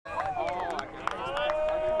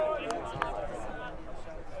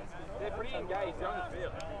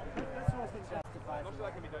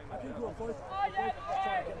I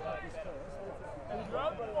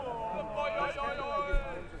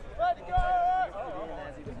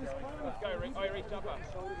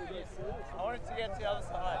wanted to get to the other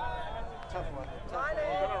side. Tough one.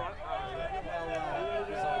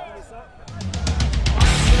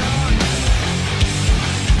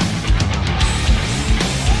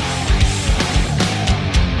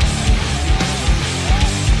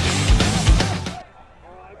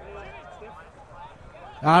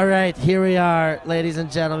 All right, here we are, ladies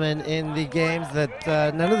and gentlemen, in the games that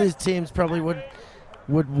none of these teams probably would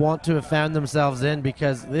want to have found themselves in,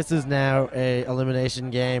 because this is now a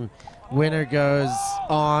elimination game. Winner goes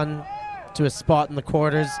on to a spot in the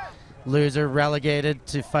quarters. Loser relegated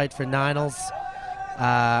to fight for Ninals.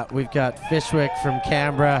 We've got Fyshwick from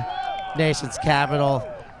Canberra, nation's capital,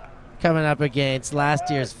 coming up against last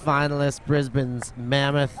year's finalist, Brisbane's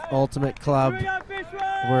Mammoth Ultimate Club.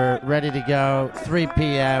 We're ready to go. 3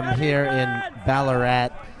 p.m. here in Ballarat,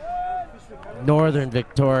 Northern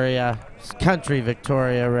Victoria, country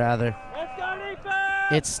Victoria rather.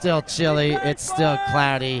 It's still chilly, it's still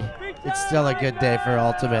cloudy, it's still a good day for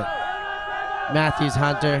Ultimate. Matthews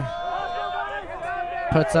Hunter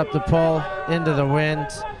puts up the pole into the wind.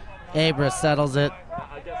 Abra settles it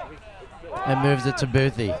and moves it to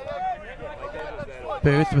Boothie.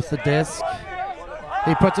 Booth with the disc.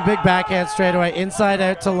 He puts a big backhand straight away, inside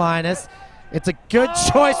out to Linus. It's a good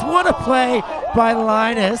choice. What a play by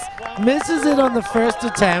Linus. Misses it on the first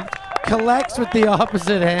attempt, collects with the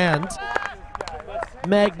opposite hand.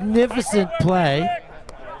 Magnificent play.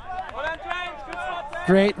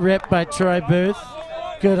 Great rip by Troy Booth.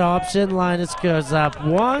 Good option. Linus goes up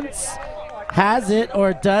once. Has it,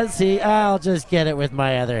 or does he? I'll just get it with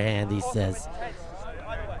my other hand, he says.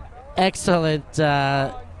 Excellent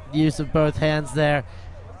use of both hands there.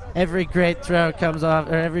 Every great throw comes off,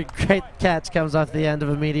 or every great catch comes off the end of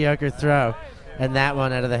a mediocre throw, and that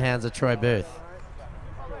one out of the hands of Troy Booth.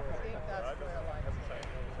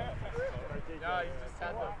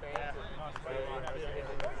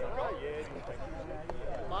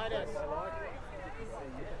 Linus,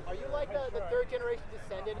 are you like the third generation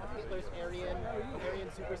descendant of Hitler's Aryan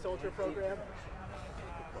super soldier program?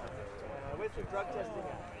 Where's the drug testing?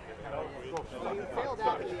 You failed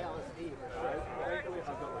out in the LSD.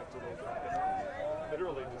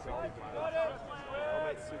 Literally just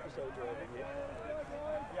super soldier over here.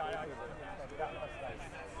 Yeah.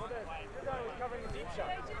 Covering the deep shot.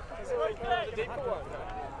 The deeper one.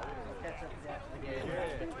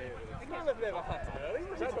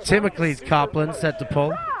 Timocles Copland set to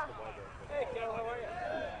pull.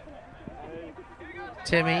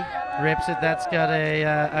 Timmy rips it. That's got a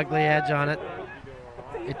ugly edge on it.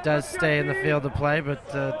 It does stay in the field of play, but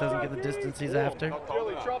doesn't get the distance he's after.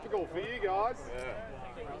 Really tropical for you guys.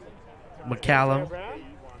 McCallum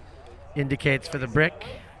indicates for the brick,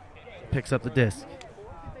 picks up the disc.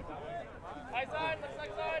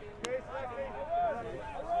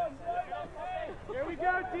 Here we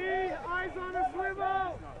go, D. Eyes on the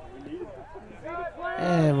swivel.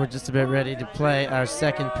 And we're just about ready to play our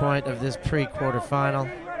second point of this pre-quarterfinal.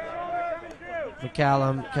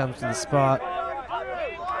 McCallum comes to the spot,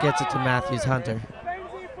 gets it to Matthews Hunter.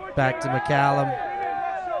 Back to McCallum.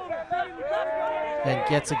 And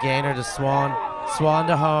gets a gainer to Swan. Swan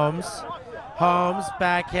to Holmes. Holmes,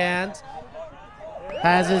 backhand.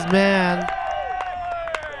 Has his man.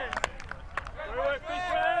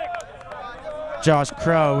 Josh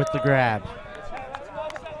Crow with the grab.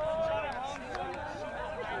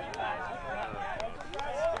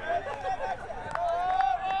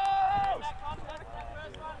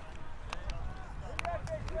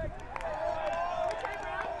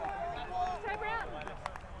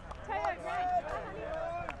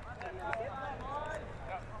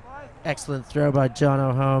 Excellent throw by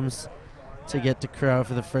Jono Holmes to get to Crow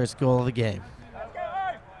for the first goal of the game.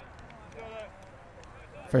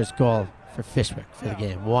 First goal for Fyshwick for the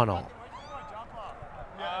game, 1-1.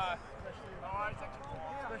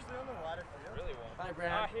 Hi,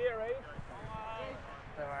 Brad. How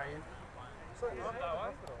are you?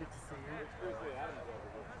 Good to see you.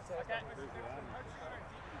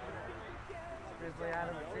 Grizzly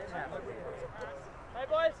Adams did have it. Hey,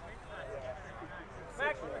 boys.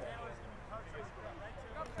 Max.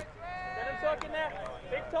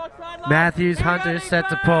 Matthews Hunter set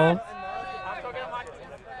to pull.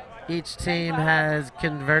 Each team has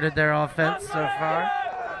converted their offense so far.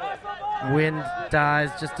 Wind dies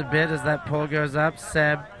just a bit as that pull goes up.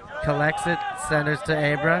 Seb collects it, centers to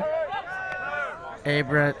Abra.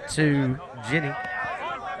 Abra to Ginny.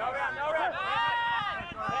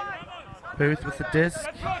 Booth with the disc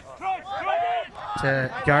to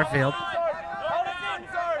Garfield.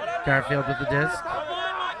 Garfield with the disc.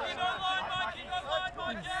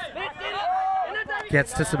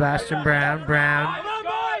 Gets to Sebastian Brown. Brown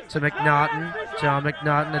to McNaughton. John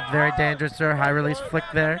McNaughton, a very dangerous throw. High release flick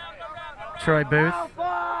there. Troy Booth.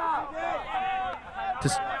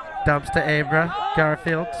 Just dumps to Abra.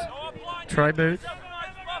 Garfield. Troy Booth.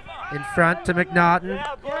 In front to McNaughton.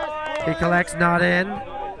 He collects, not in.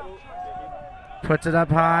 Puts it up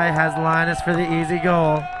high. Has Linus for the easy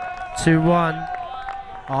goal. 2-1.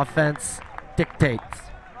 Offense dictates.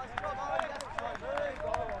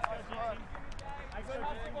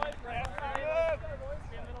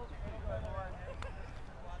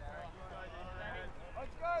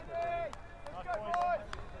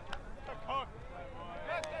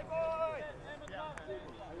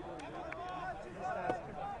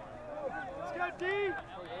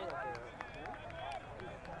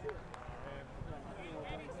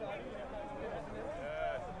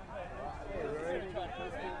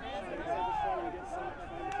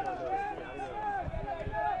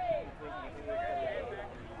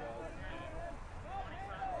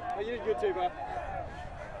 You did good too, bro. What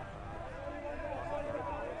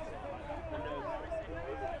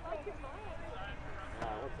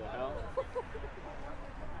the hell?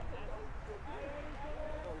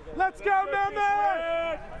 Let's go,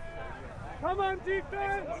 Mammoth! Come on,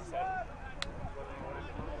 defense!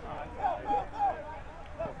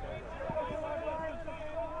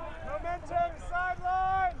 Momentum,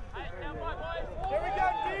 sideline! Here we go,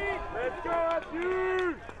 deep! Let's go, that's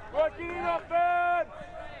huge! Working in offense!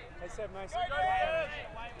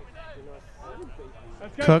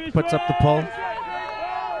 Cook puts up the pull.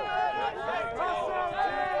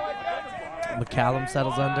 McCallum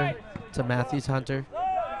settles under to Matthews Hunter.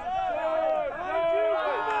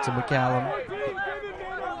 To McCallum.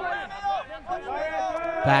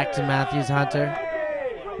 Back to Matthews Hunter.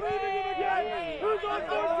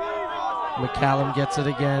 McCallum gets it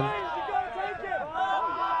again.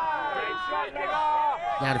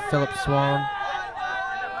 Now to Philip Swan.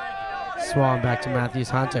 Swan back to Matthews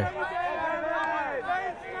Hunter.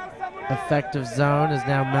 Effective zone is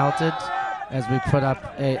now melted as we put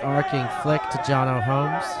up a arcing flick to Jono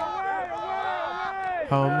Holmes.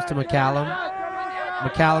 Holmes to McCallum.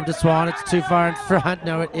 McCallum to Swan. It's too far in front.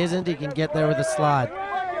 No, it isn't. He can get there with a slide.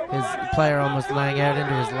 His player almost laying out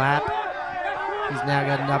into his lap. He's now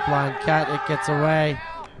got an upline cut. It gets away.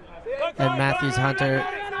 And Matthews Hunter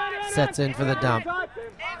sets in for the dump.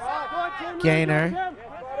 Gainer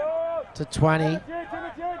to 20.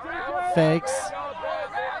 Fakes.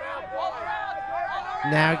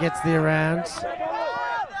 Now gets the around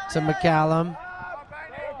to McCallum.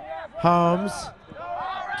 Holmes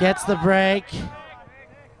gets the break.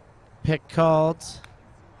 Pick called.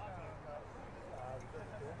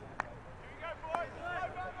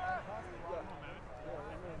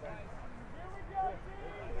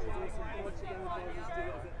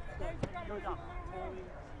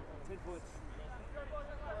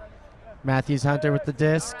 Matthews Hunter with the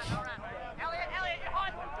disc.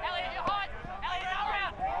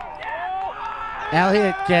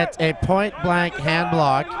 Elliott gets a point-blank hand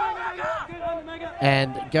block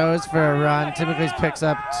and goes for a run. Typically picks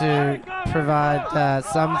up to provide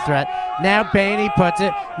some threat. Now Bainey puts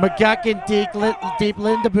it. McGuckin deep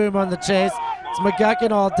Lindaboom on the chase. It's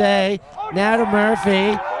McGuckin all day. Now to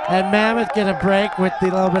Murphy. And Mammoth gonna break with the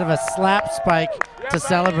little bit of a slap spike to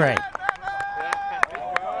celebrate.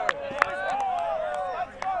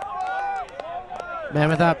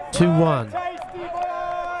 Mammoth up 2-1.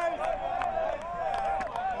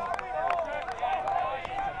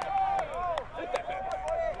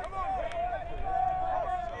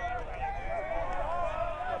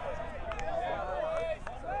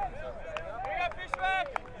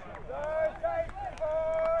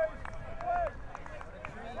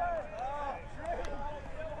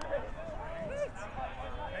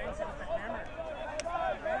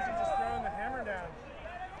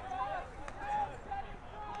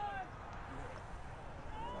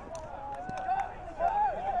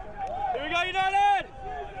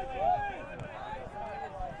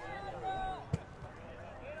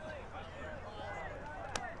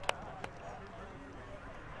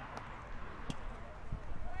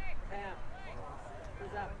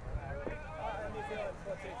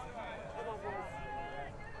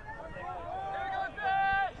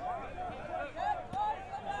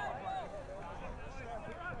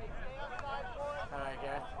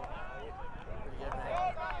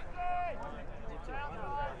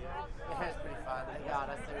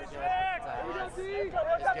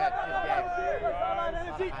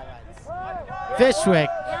 Fyshwick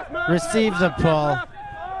receives a pull.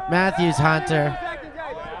 Matthews Hunter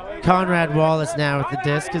Conrad Wallace now with the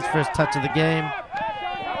disc, his first touch of the game.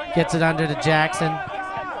 Gets it under to Jackson.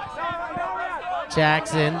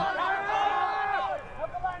 Jackson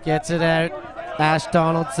gets it out. Ash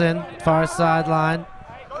Donaldson, far sideline.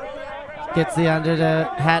 Gets the under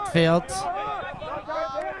to Hatfield.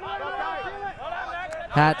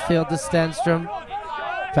 Hatfield to Stenstrom.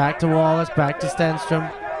 Back to Wallace, back to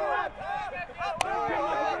Stenstrom.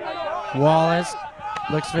 Wallace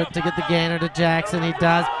looks for it to get the gainer to Jackson. He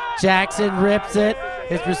does. Jackson rips it.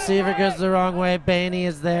 His receiver goes the wrong way. Bainey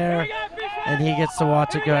is there, and he gets to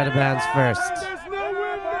watch it go out of bounds first.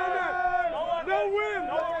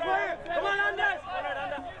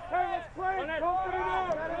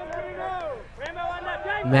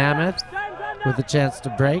 Mammoth with a chance to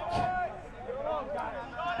break.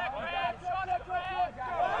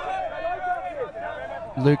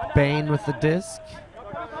 Luke Bain with the disc.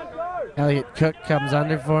 Elliot Cook comes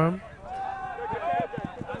under for him.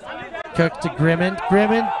 Cook to Grimmond.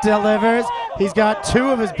 Grimmond delivers. He's got two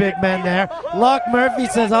of his big men there. Locke Murphy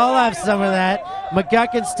says, I'll have some of that.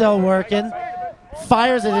 McGuckin's still working.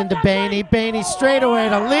 Fires it into Bainey. Bainey straight away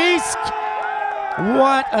to Leask.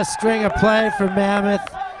 What a string of play for Mammoth.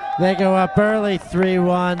 They go up early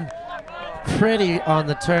 3-1. Pretty on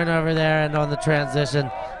the turnover there and on the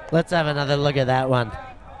transition. Let's have another look at that one.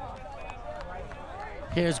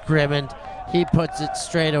 Here's Grimmond. He puts it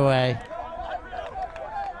straight away.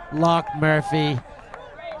 Locke Murphy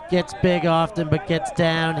gets big often but gets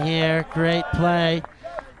down here. Great play.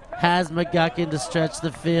 Has McGuckin to stretch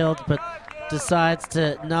the field but decides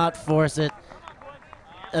to not force it.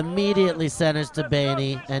 Immediately centers to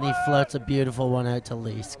Bainey and he floats a beautiful one out to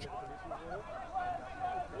Leask.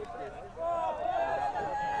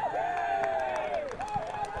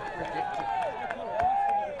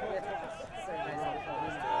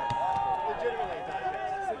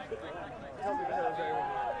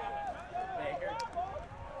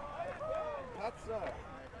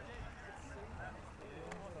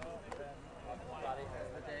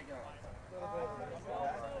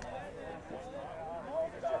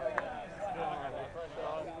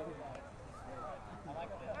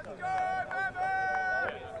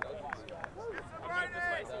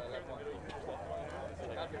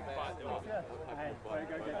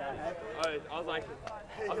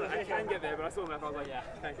 I can get there, but I saw the map. I was like, yeah,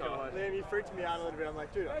 thank God. Liam, you freaked me out a little bit. I'm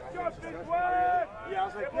like, dude, yeah, I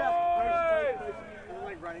was like, yeah, I'm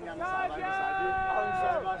like running down the sideline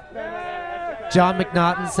beside you. John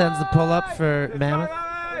McNaughton sends the pull-up for Mammoth.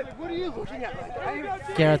 What are you looking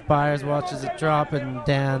at? Gareth Byers watches it drop, and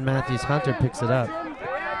Dan Matthews Hunter picks it up.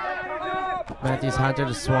 Matthews Hunter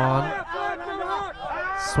to Swan.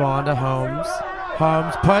 Swan to Holmes.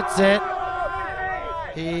 Holmes puts it.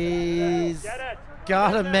 He's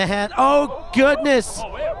got a man. Oh, goodness.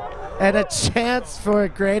 And a chance for a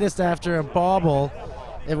greatest after a bobble.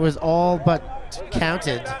 It was all but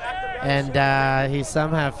counted. And he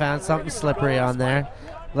somehow found something slippery on there.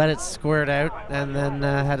 Let it squirt out and then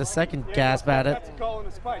had a second gasp at it.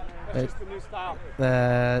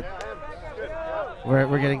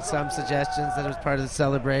 We're getting some suggestions that it was part of the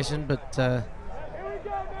celebration, but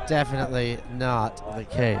definitely not the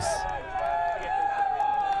case.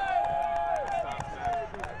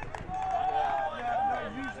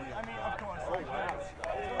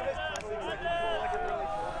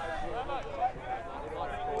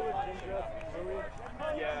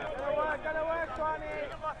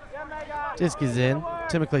 Disc is in.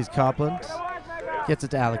 Timocles Copland gets it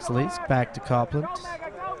to Alex Leask. Back to Copland.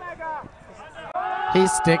 He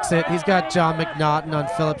sticks it. He's got John McNaughton on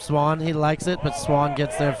Philip Swan. He likes it, but Swan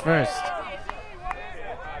gets there first.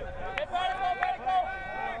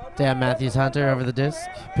 Dan Matthews Hunter over the disc.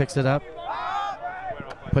 Picks it up.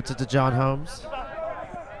 Puts it to John Holmes.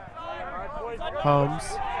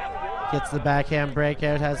 Holmes gets the backhand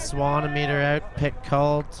breakout. Has Swan a meter out. Pick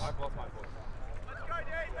called.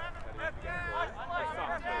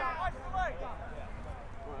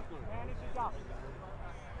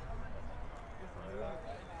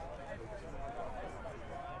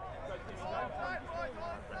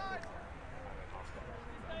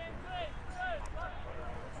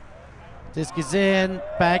 Disc is in,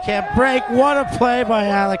 backhand break. What a play by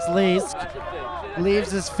Alex Leask. Leaves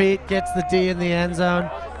his feet, gets the D in the end zone,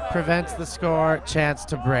 prevents the score, chance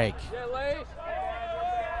to break.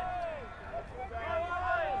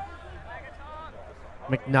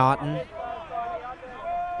 McNaughton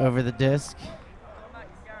over the disc.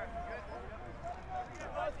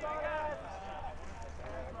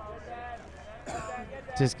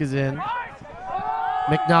 Disc is in.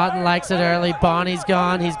 McNaughton likes it early. Bonnie's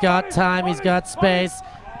gone. He's got time. He's got space.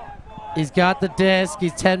 He's got the disc.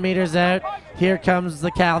 He's 10 meters out. Here comes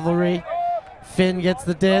the cavalry. Finn gets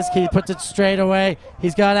the disc. He puts it straight away.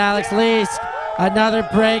 He's got Alex Leask. Another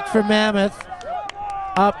break for Mammoth.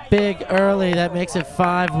 Up big early. That makes it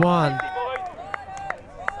 5-1.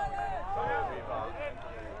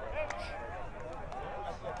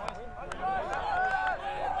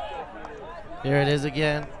 Here it is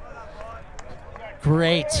again.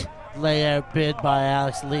 Great layout bid by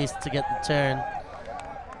Alex Leask to get the turn.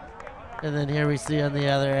 And then here we see on the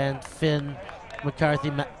other end, Finn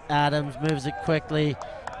McCarthy Adams moves it quickly.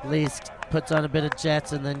 Leask puts on a bit of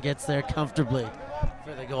jets and then gets there comfortably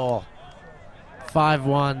for the goal.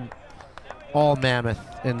 5-1, all Mammoth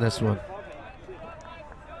in this one.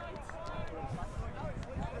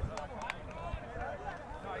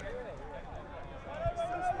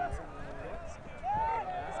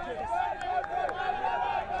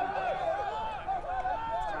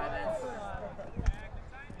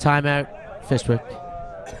 Timeout, Fyshwick.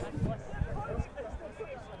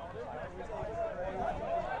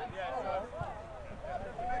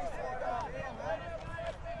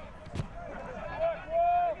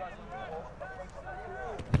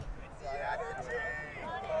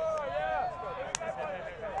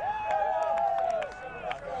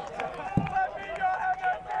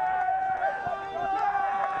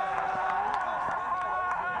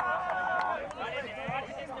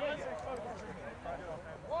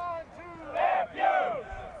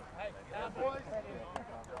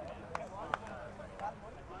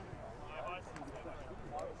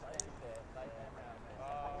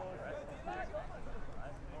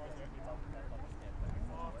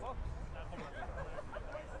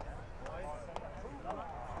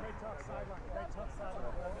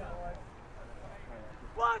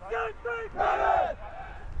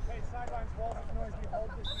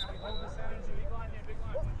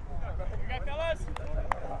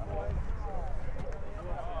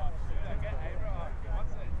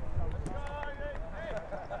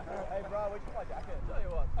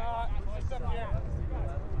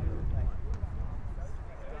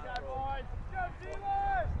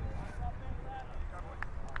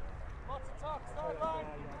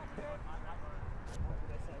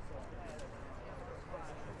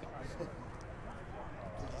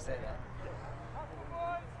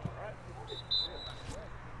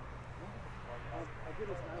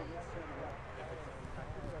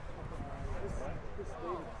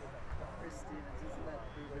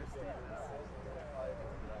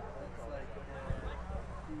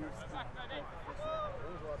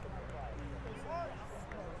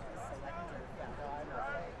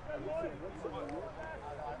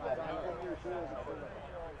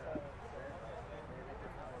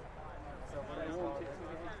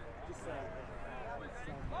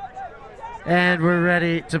 And we're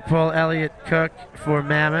ready to pull Elliot Cook for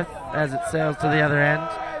Mammoth as it sails to the other end.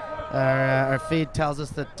 Our feed tells us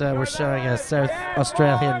that we're showing a South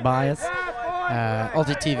Australian bias.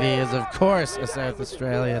 Ulti-TV is, of course, a South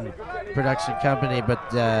Australian production company,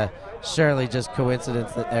 but surely just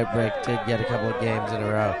coincidence that Outbreak did get a couple of games in a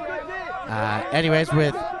row. Anyways,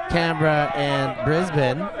 with Canberra and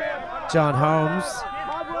Brisbane, John Holmes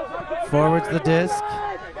forwards the disc.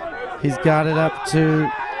 He's got it up to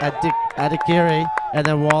Adikiri, and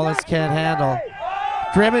then Wallace can't handle.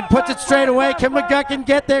 Grimmin puts it straight away. Can McGuckin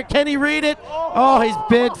get there? Can he read it? Oh, he's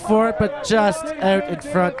bid for it, but just out in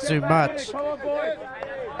front too much.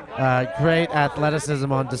 Great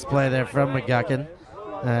athleticism on display there from McGuckin,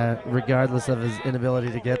 regardless of his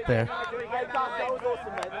inability to get there.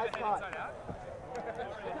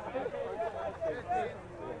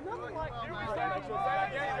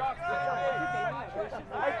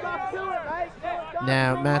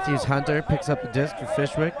 Now Matthews Hunter picks up the disc for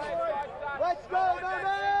Fyshwick.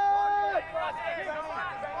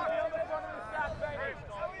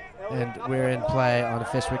 And we're in play on a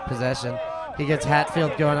Fyshwick possession. He gets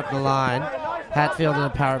Hatfield going up the line. Hatfield in a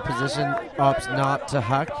power position, opts not to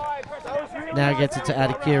huck. Now gets it to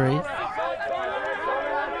Adikiri.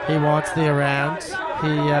 He wants the around.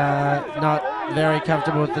 He not very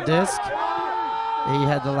comfortable with the disc. He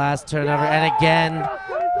had the last turnover, and again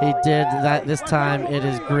he did that. This time it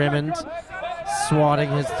is Grimmond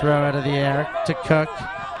swatting his throw out of the air to Cook,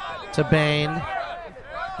 to Bain.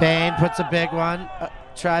 Bain puts a big one,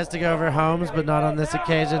 tries to go over Holmes, but not on this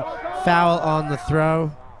occasion. Foul on the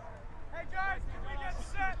throw.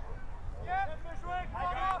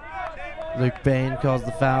 Luke Bain calls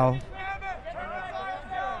the foul.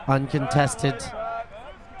 Uncontested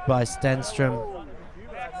by Stenstrom.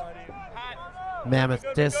 Mammoth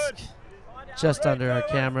disc just under our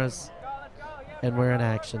cameras, and we're in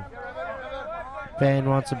action. Bain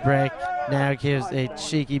wants a break. Now gives a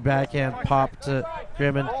cheeky backhand pop to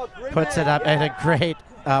Grimond. puts it up, and a great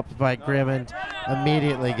up by Grimmond,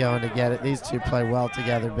 immediately going to get it. These two play well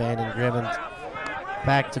together, Bain and Grimmond.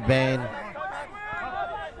 Back to Bain.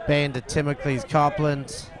 Bain to Timocles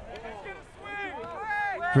Copland.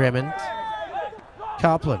 Grimmond.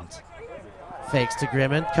 Copland. Fakes to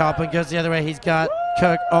Grimmond. Copland goes the other way. He's got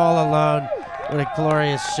Cook all alone with a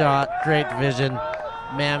glorious shot. Great vision.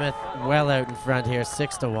 Mammoth well out in front here,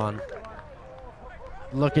 6-1.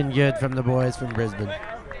 Looking good from the boys from Brisbane.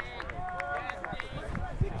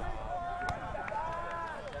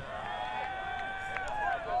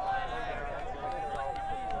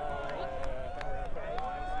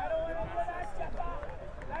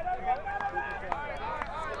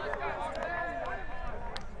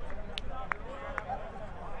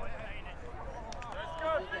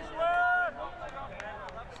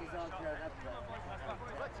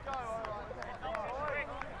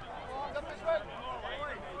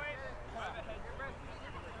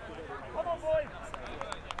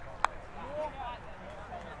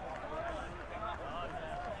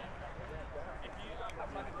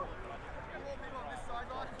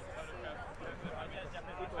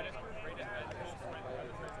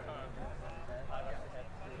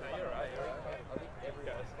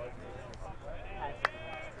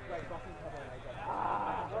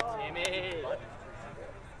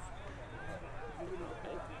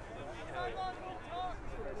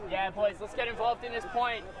 Yeah, boys, let's get involved in this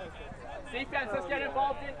point. Defense, let's get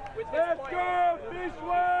involved with this point. Let's go,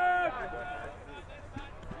 Fyshwick!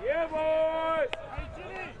 Yeah, boys!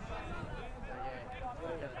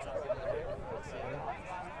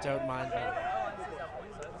 Don't mind me.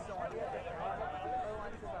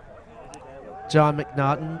 John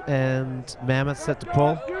McNaughton and Mammoth set to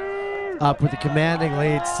pull. Up with a commanding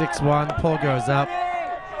lead, 6-1. Pull goes up.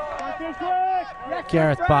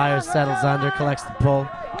 Gareth Byers settles under, collects the pull,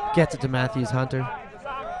 gets it to Matthews Hunter.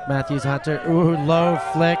 Matthews Hunter, ooh, low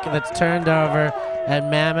flick that's turned over, and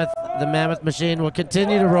Mammoth, the Mammoth machine, will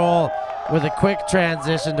continue to roll with a quick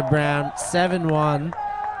transition to Brown. 7-1.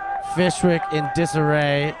 Fyshwick in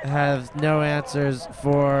disarray, has no answers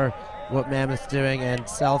for what Mammoth's doing and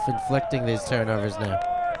self-inflicting these turnovers now.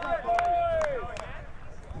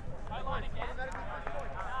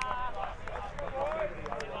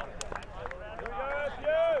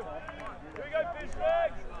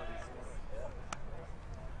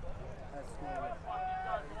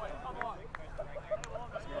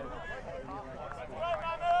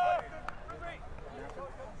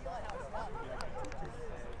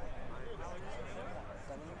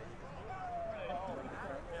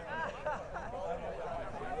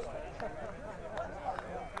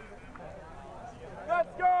 Let's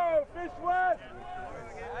go, Fyshwick!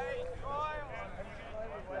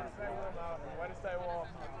 Way to stay warm.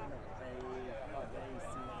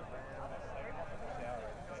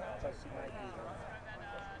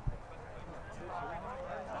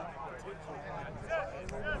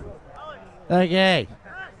 Okay,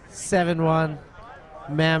 7-1.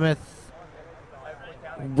 Mammoth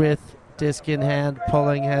with disc in hand,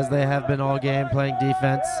 pulling as they have been all game, playing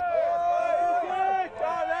defense.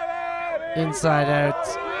 Inside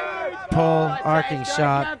out, pull, arcing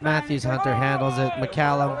shot. Matthews Hunter handles it.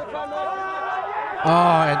 McCallum.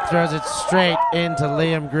 Oh, and throws it straight into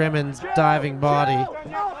Liam Grimmond's diving body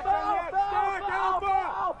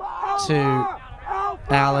to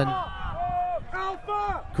Allen.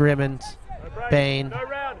 Grimmond. Bain.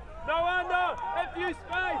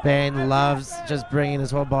 Bain loves just bringing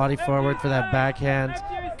his whole body forward for that backhand.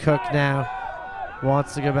 Cook now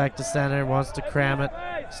wants to go back to center, wants to cram it.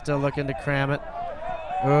 Still looking to cram it.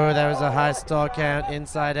 Oh, that was a high stall count,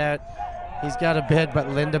 inside out. He's got a bid, but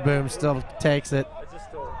Lindaboom still takes it.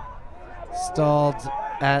 Stalled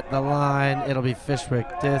at the line. It'll be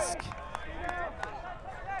Fyshwick disc.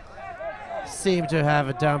 Seemed to have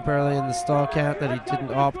a dump early in the stall count that he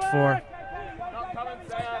didn't opt for.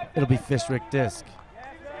 It'll be Fyshwick disc.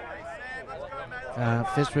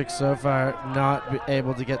 Fyshwick so far not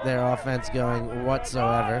able to get their offense going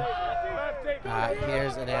whatsoever.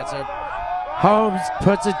 Here's an answer. Holmes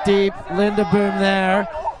puts it deep. Lindaboom there.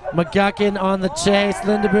 McGuckin on the chase.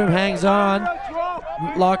 Lindaboom hangs on.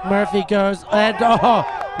 Locke Murphy goes. And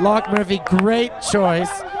Locke Murphy, great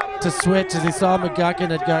choice to switch as he saw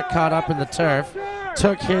McGuckin had got caught up in the turf.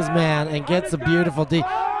 Took his man and gets a beautiful D.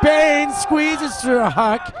 Bain squeezes through a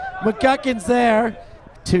huck. McGuckin's there.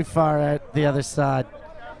 Too far out the other side.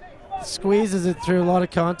 Squeezes it through, a lot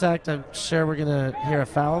of contact. I'm sure we're going to hear a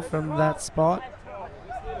foul from that spot. Oh,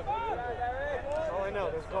 I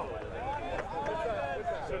know, there's goal.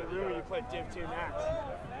 Should have ruined you played Div 2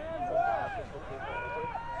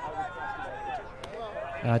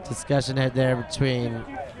 next. Discussion head there between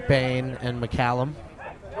Bain and McCallum.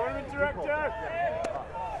 Tournament director!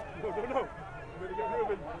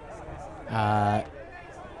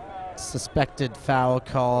 Suspected foul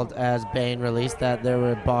called as Bain released that. There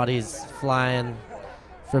were bodies flying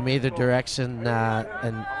from either direction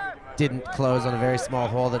and didn't close on a very small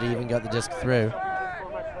hole that he even got the disc through.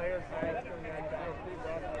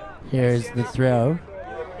 Here's the throw.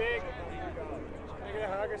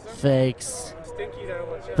 Fakes.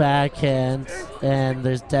 Backhand. And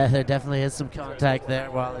there definitely is some contact there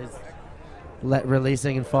while he's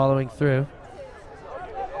releasing and following through.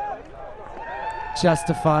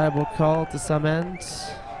 Justifiable call to some end.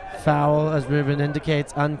 Foul, as Ruben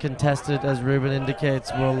indicates. Uncontested, as Ruben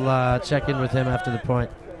indicates. We'll check in with him after the point.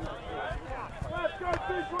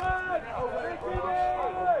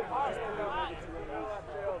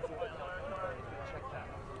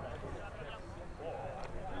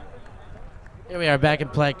 Here we are back in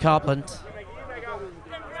play. Copland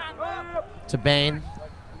to Bain.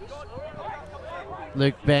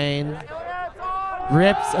 Luke Bain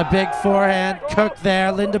rips a big forehand. Cook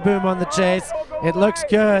there. Lindaboom on the chase. It looks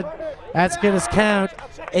good. That's good as count.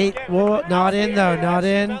 8. Whoa, not in though. Not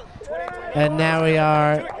in. And now we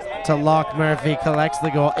are to Locke Murphy. Collects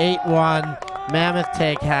the goal. 8-1. Mammoth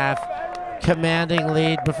take half. Commanding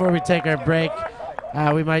lead. Before we take our break,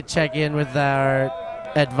 we might check in with our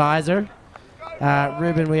advisor.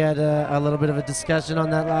 Ruben, we had a little bit of a discussion on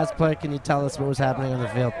that last play. Can you tell us what was happening on the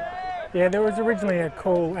field? Yeah, there was originally a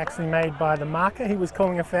call actually made by the marker. He was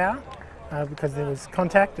calling a foul because there was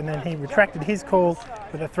contact, and then he retracted his call,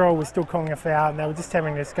 but the thrower was still calling a foul, and they were just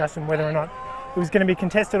having a discussion whether or not it was going to be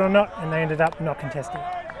contested or not, and they ended up not contesting.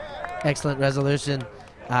 Excellent resolution.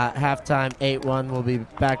 Halftime 8-1. We'll be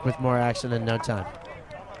back with more action in no time.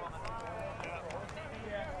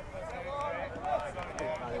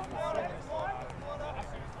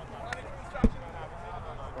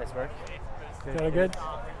 Nice work. Got it good?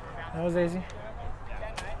 That was easy.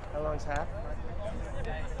 How long's half?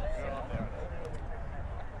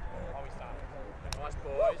 Nice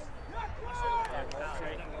boys.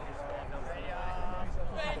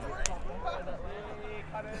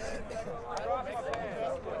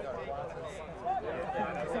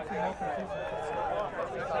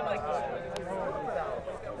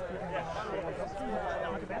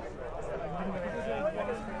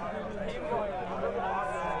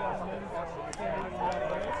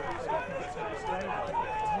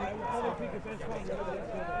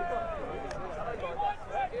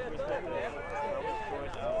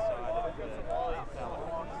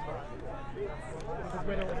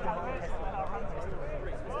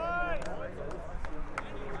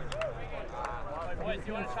 Boys, do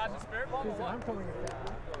you want to charge the spirit bomb or what? I'm calling it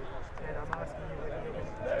foul, and I'm asking you whether it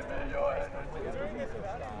was.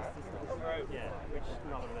 Yeah, which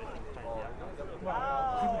not really changed yet.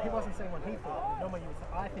 Well, he wasn't saying what he thought. Normally,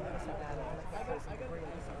 I think this is bad, and that person agreed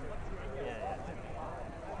with this. Yeah.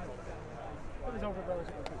 It was over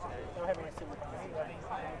relatively quick. They were having a similar conversation.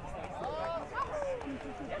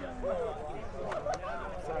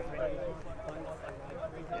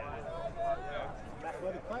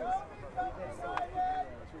 Athletic players.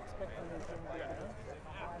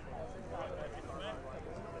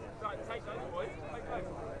 Take those, boys. Take those.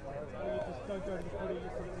 You just don't go to the footy, you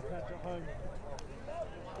sit at the couch at home.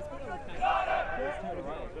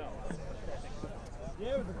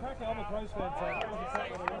 Yeah, it was a cracker. I'm a Crows fan, so it was a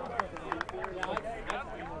cracker.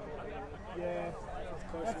 Yeah,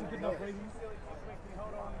 that's a good enough reason.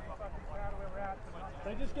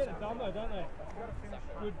 They just get it done though, don't they?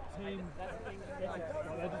 Good team.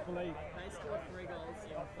 They just believe. They scored 3 goals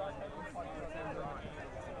in 5 minutes.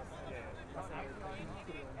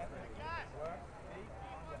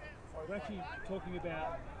 We're actually talking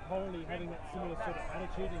about probably having that similar sort of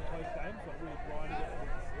attitude in close games, like really grinding it.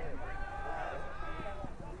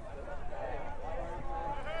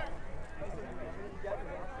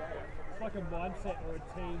 It's like a mindset or a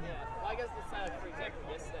team. Yeah, well, I guess the same, for example,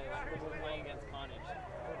 yesterday, like when we were playing against Carnage,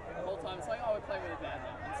 the whole time it's like, oh, we're playing really bad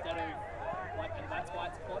now. Instead of, like, and that's why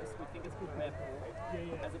it's close, we think it's good fair ball,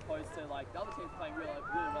 as opposed to, like, the other team's playing really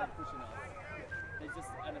well pushing us. There's just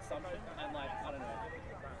an assumption, and, like, I don't know.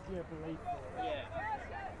 Yeah, belief. Yeah.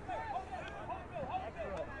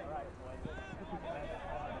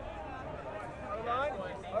 O-line.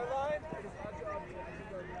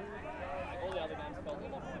 All the other games felt a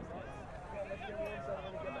lot more intense.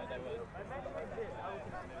 No, they were.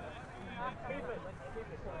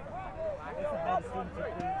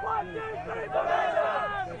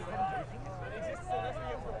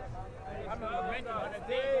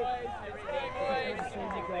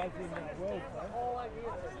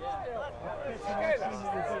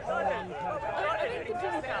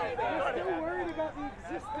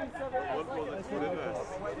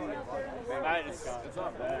 Mate, it's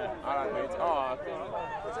not bad. I don't mean oh,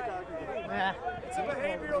 Yeah. it's a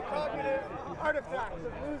behavioral cognitive artifact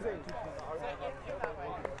of losing.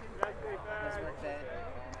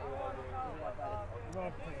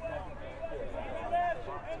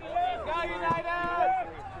 Go United!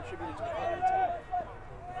 Fyshwick!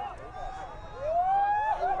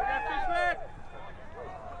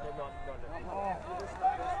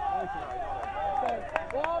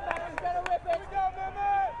 Well, Mammoth, better whip it! Let's go,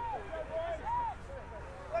 Mammoth!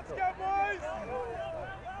 Let's go, boys!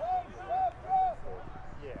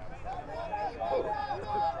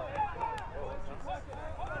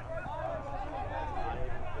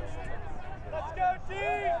 Let's go,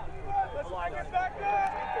 team! Let's bring it back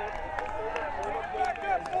up! Bring it back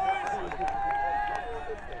up, boys!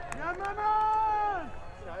 Yeah, Mammoth!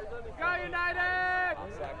 Go, United!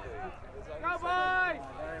 Go, boys!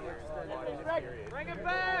 Bring it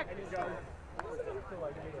back!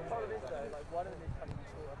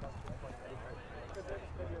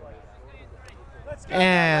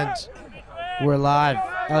 And we're live.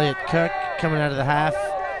 Elliot Cook coming out of the half.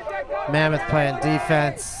 Mammoth playing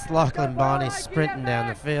defense. Lachlan Bonney sprinting down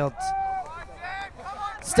the field.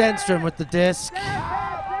 Stenstrom with the disc.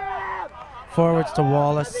 Forwards to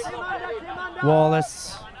Wallace.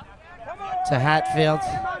 Wallace to Hatfield.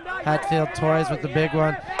 Hatfield toys with the big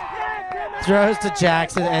one. Throws to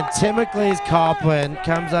Jackson, and Timocles Copland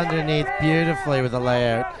comes underneath beautifully with a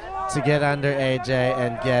layout to get under AJ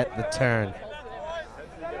and get the turn.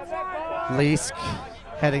 Leask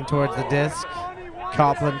heading towards the disc.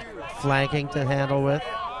 Copland flanking to handle with.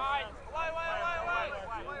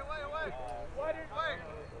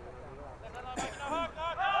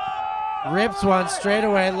 Rips one straight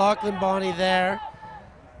away. Lachlan Bonney there.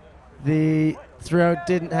 The throw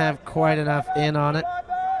didn't have quite enough in on it.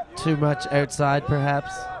 Too much outside,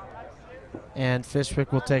 perhaps. And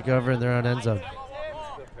Fyshwick will take over in their own end zone.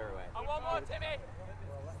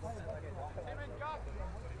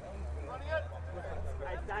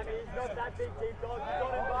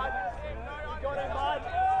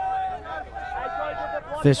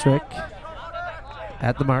 Fyshwick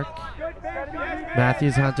at the mark.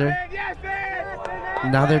 Matthews Hunter.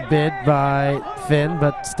 Another bid by Finn,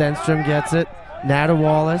 but Stenstrom gets it. Now to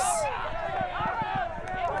Wallace.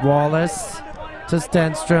 Wallace to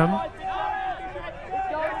Stenstrom.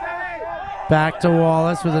 Back to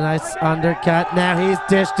Wallace with a nice undercut. Now he's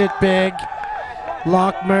dished it big.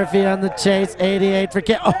 Locke Murphy on the chase, 88 for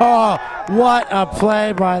kick. Oh, what a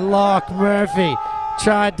play by Locke Murphy.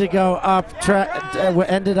 Tried to go up,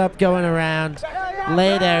 ended up going around,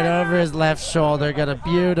 laid out over his left shoulder, got a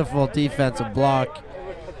beautiful defensive block.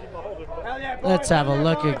 Let's have a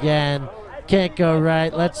look again. Can't go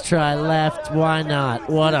right, let's try left, why not?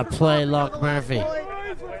 What a play, Locke Murphy.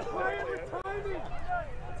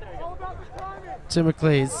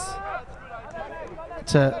 Timocles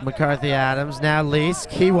to McCarthy Adams, now Leask,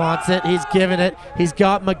 he wants it, he's giving it, he's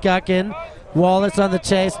got McGuckin. Wallace on the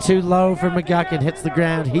chase, too low for McGuckin, hits the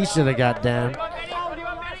ground, he should have got down.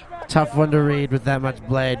 Tough one to read with that much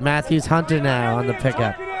blade. Matthews Hunter now on the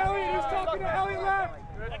pickup.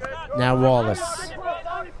 Now Wallace.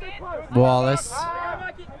 Wallace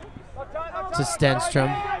to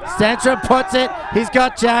Stenstrom. Stenstrom puts it, he's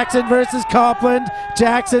got Jackson versus Copland.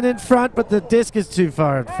 Jackson in front, but the disc is too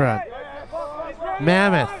far in front.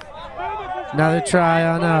 Mammoth, another try,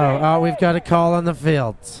 oh no. Oh, we've got a call on the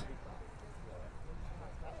field.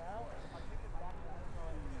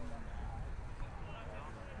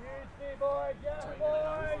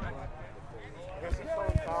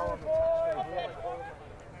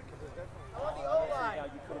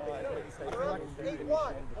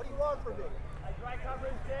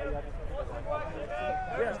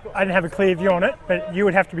 I didn't have a clear view on it, but you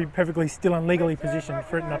would have to be perfectly still and legally positioned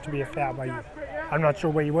for it not to be a foul by you. I'm not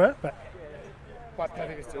sure where you were, but By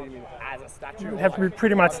perfectly still, you mean as a statue? you would have to be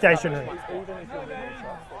pretty much stationary. Yeah,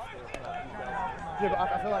 but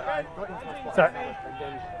I feel like I got into my spot So, and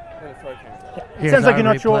then the throw came. it sounds like you're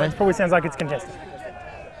not sure. It probably sounds like it's contested.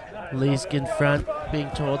 Leask in front, being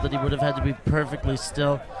told that he would have had to be perfectly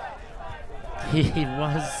still. He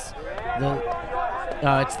was the...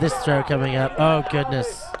 Oh, it's this throw coming up. Oh,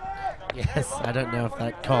 goodness. Yes, I don't know if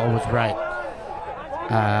that call was right.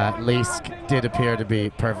 Leask did appear to be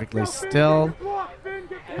perfectly still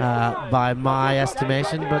by my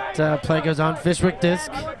estimation, but play goes on. Fyshwick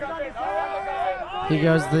disc. He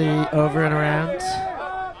goes the over and around.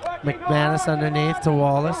 McManus underneath to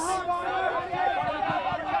Wallace.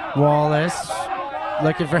 Wallace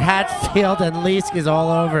looking for Hatfield, and Leask is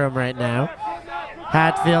all over him right now.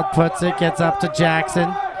 Hatfield puts it, gets up to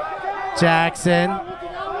Jackson. Jackson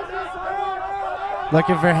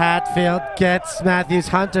Looking for Hatfield, gets Matthews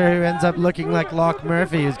Hunter, who ends up looking like Locke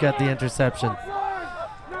Murphy, who's got the interception.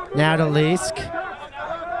 Now to Leask.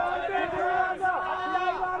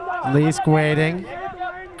 Leask waiting.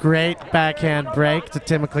 Great backhand break to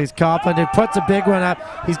Timocles Copland, who puts a big one up.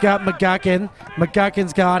 He's got McGuckin.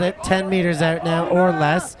 McGuckin's got it 10 meters out now or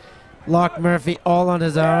less. Locke Murphy all on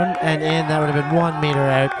his own and in. That would have been 1 meter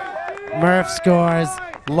out. Murph scores.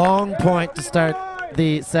 Long point to start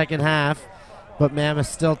the second half, but Mammoth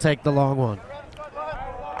still take the long one.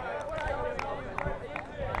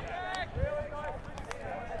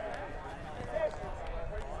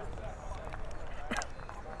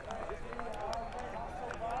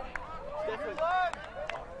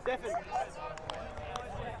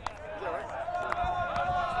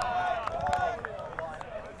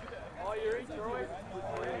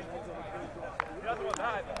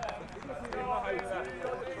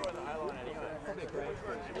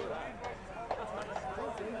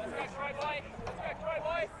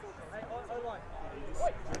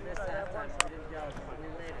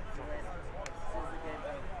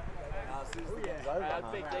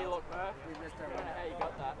 Big D look, Murph. I don't know how you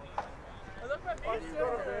got that.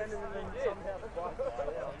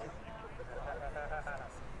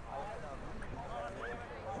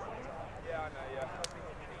 Yeah, I know, yeah.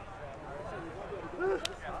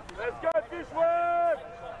 Let's go, Fyshwick!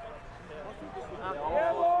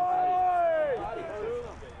 Yeah, boys!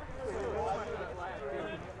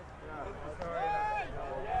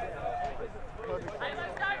 Hey,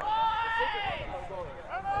 let's go, boys!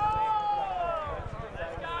 Come on!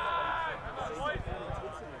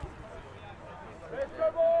 Let's go,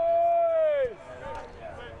 boys!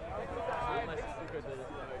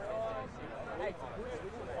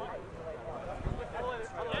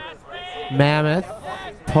 Mammoth,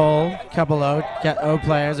 pull, couple O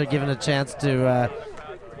players are given a chance to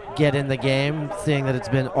get in the game, seeing that it's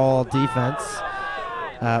been all defense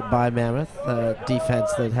by Mammoth,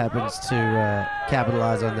 defense that happens to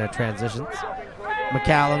capitalize on their transitions.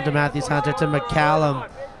 McCallum to Matthews Hunter to McCallum,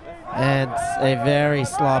 and a very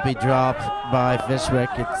sloppy drop by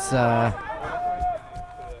Fyshwick. It's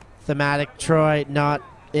thematic. Troy not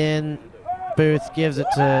in. Booth gives it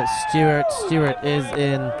to Stewart. Stewart is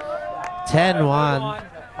in 10-1.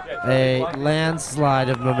 A landslide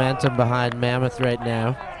of momentum behind Mammoth right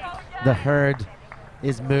now. The herd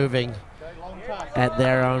is moving at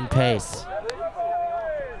their own pace.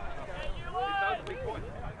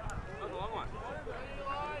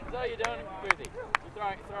 So you're doing, Boothie? You're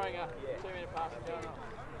throwing a 2-minute pass and going up.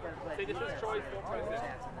 See, this is Troy's thought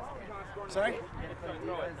process. Sorry? Let's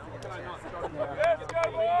go,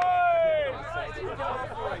 boys!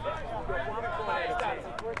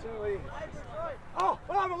 Oh,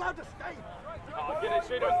 I'm allowed to stay. Oh, get it,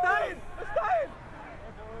 shoot it. Staying.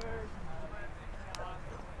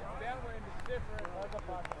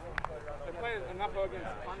 They play enough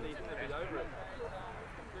against Fundy to be over it.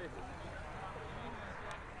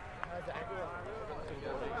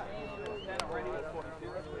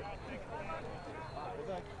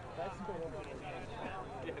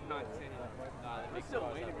 Yeah, 19. No, they still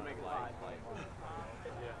win if you make a live play.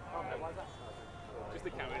 Just the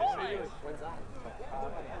camera. When's that?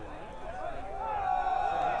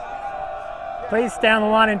 Please stay on the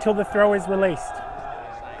line until the throw is released.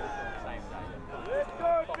 Let's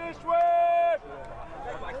go, Fyshwick!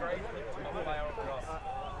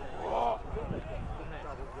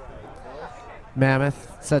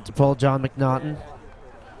 Mammoth set to pull. John McNaughton.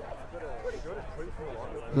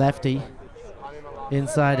 Lefty.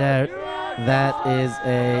 Inside out. That is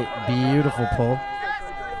a beautiful pull.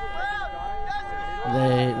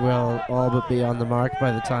 They will all but be on the mark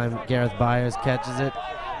by the time Gareth Byers catches it.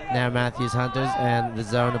 Now Matthews Hunters, and the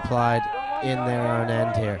zone applied in their own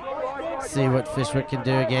end here. See what Fyshwick can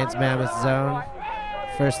do against Mammoth's zone.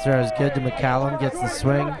 First throw is good to McCallum, gets the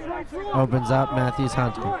swing, opens up Matthews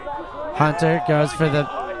Hunter. Hunter goes for the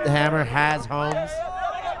hammer, has Holmes.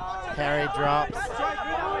 Carry drops.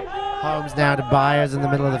 Holmes now to Byers in the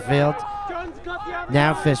middle of the field.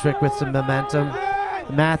 Now Fyshwick with some momentum.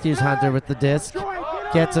 Matthews Hunter with the disc.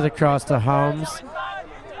 Gets it across to Holmes.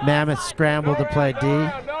 Mammoth scramble to play D.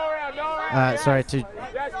 To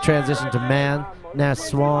transition to man. Now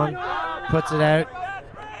Swan puts it out.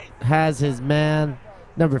 Has his man.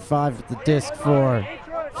 Number 5 with the disc for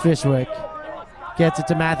Fyshwick. Gets it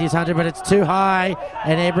to Matthews Hunter, but it's too high,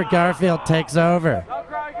 and Abra Garfield takes over.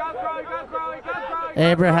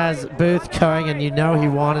 Abra has Booth going, and you know he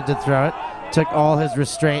wanted to throw it. Took all his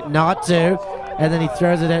restraint not to, and then he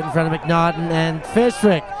throws it out in front of McNaughton, and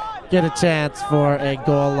Fyshwick get a chance for a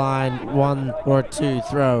goal line 1 or 2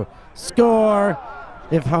 throw. Score!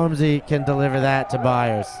 if Holmesy can deliver that to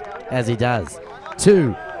Byers, as he does.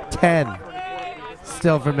 2-10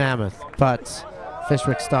 still for Mammoth, but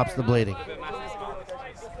Fyshwick stops the bleeding.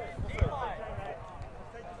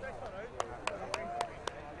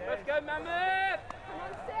 Let's go, Mammoth!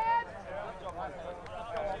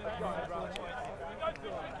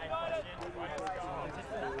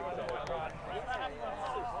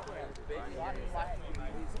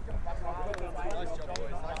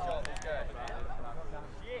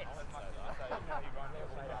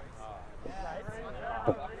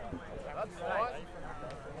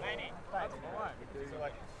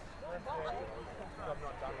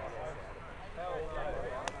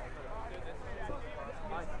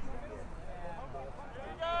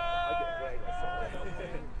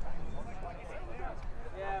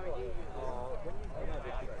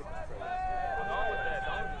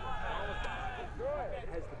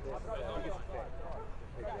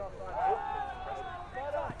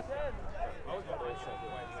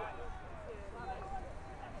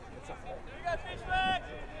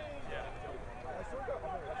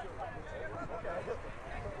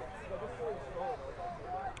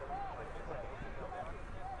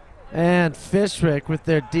 And Fyshwick with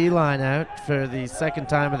their D-line out for the second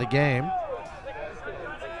time of the game.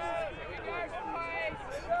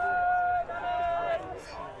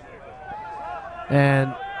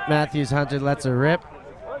 And Matthews Hunter lets her rip.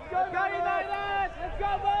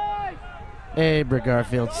 Abra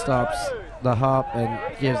Garfield stops the hop and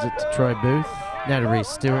gives it to Troy Booth. Now to Reese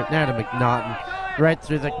Stewart, now to McNaughton. Right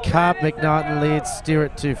through the cup, McNaughton leads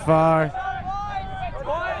Stewart too far.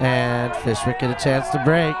 And Fyshwick get a chance to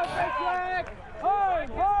break.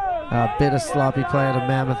 A bit of sloppy play out of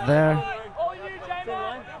Mammoth there.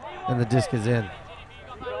 And the disc is in.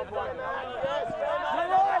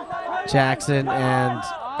 Jackson and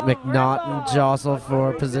McNaughton jostle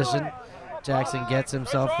for position. Jackson gets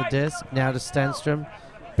himself the disc. Now to Stenstrom.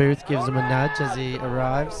 Booth gives him a nudge as he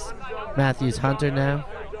arrives. Matthews Hunter now.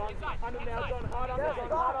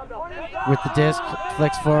 With the disc,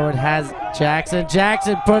 flicks forward, has Jackson.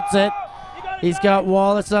 Jackson puts it. He's got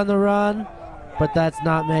Wallace on the run, but that's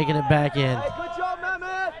not making it back in. Hey, good job,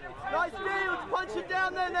 Mammoth. Nice deal. Punch it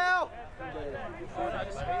down there now.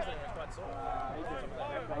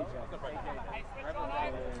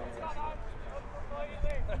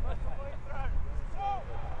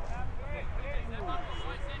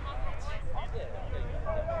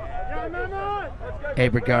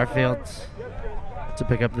 Abra Garfield to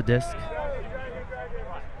pick up the disc.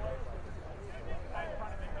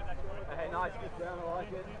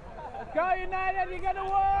 Go United, you're gonna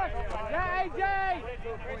work! Yeah, AJ!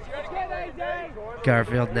 Let's get AJ!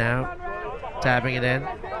 Garfield now tapping it in.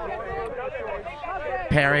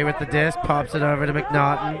 Perry with the disc, pops it over to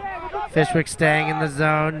McNaughton. Fyshwick staying in the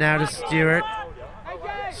zone, now to Stewart.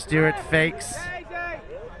 Stewart fakes.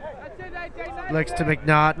 Looks to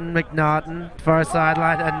McNaughton. McNaughton, far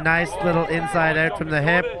sideline. A nice little inside out from the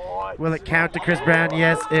hip. Will it count to Chris Brown?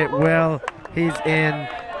 Yes, it will. He's in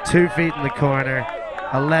 2 feet in the corner.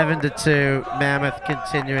 11-2. Mammoth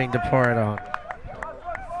continuing to pour it on.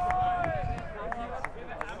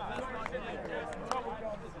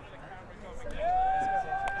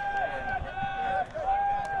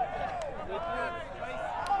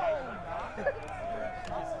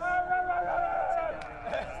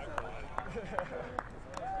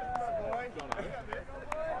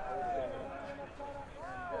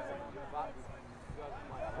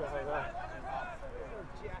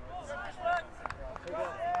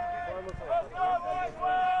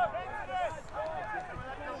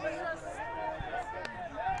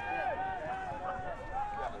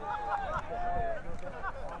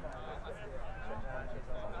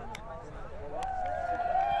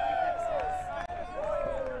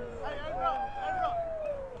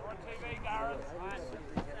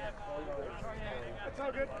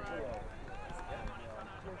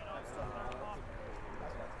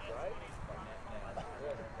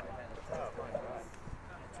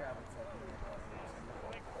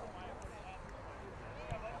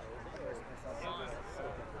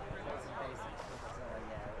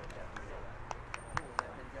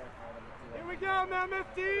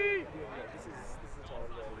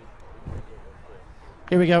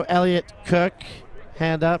 Here we go, Elliot Cook,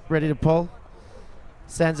 hand up, ready to pull.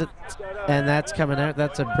 Sends it, and that's coming out.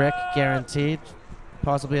 That's a brick, guaranteed.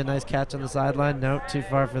 Possibly a nice catch on the sideline. No, too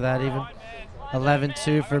far for that even.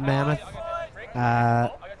 11-2 for Mammoth,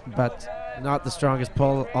 but not the strongest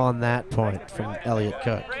pull on that point from Elliot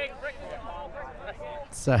Cook.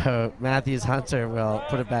 So Matthews Hunter will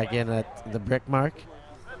put it back in at the brick mark.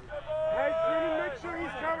 Hey, Brennan, make sure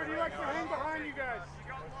he's covered. He likes to hang behind you guys.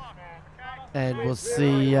 And we'll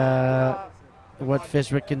see what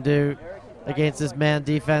Fyshwick can do against this man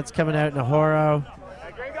defense coming out in a Horo.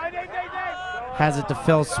 Has it to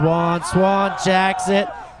Phil Swan. Swan jacks it.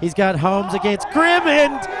 He's got Holmes against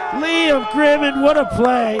Grimmond. Liam Grimmond, what a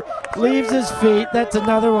play. Leaves his feet. That's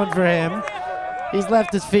another one for him. He's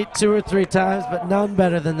left his feet 2 or 3 times, but none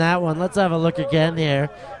better than that one. Let's have a look again here.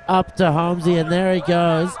 Up to Holmesy, and there he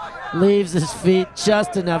goes. Leaves his feet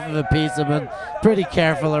just enough of a piece of him. Pretty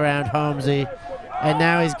careful around Holmesy. And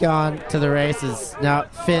now he's gone to the races. Now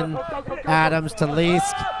Finn Adams to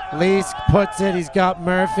Leask. Leask puts it. He's got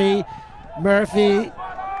Murphy. Murphy,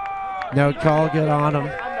 no call, good on him.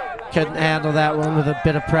 Couldn't handle that one with a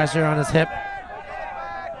bit of pressure on his hip.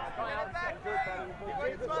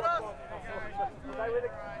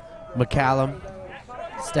 McCallum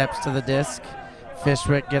steps to the disc.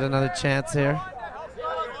 Fyshwick get another chance here.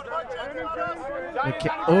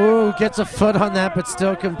 Oh, gets a foot on that, but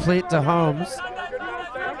still complete to Holmes.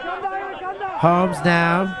 Holmes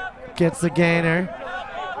now gets the gainer.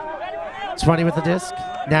 20 with the disc.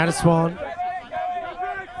 Now to Swan.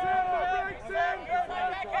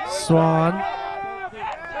 Swan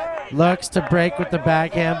looks to break with the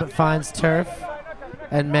backhand, but finds turf.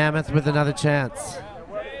 And Mammoth with another chance.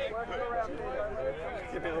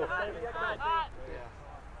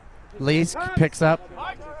 Leask picks up.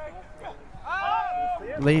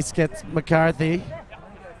 Leask gets McCarthy.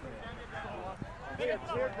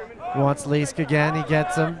 Wants Leask again. He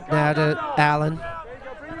gets him. Now to Allen.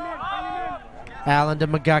 Allen to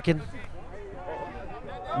McGuckin.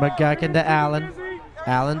 McGuckin to Allen.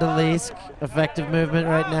 Allen to Leask. Effective movement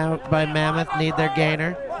right now by Mammoth. Need their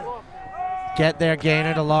gainer. Get their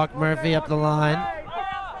gainer to lock Murphy up the line.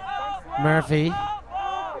 Murphy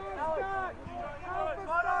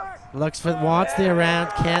looks for, wants the around,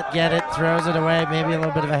 can't get it, throws it away, maybe a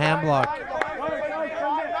little bit of a hand block.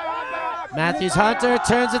 Matthews Hunter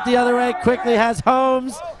turns it the other way, quickly has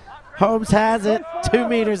Holmes. Holmes has it, 2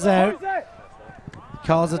 meters out.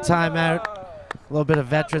 Calls a timeout. A little bit of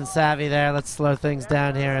veteran savvy there. Let's slow things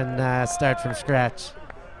down here and start from scratch.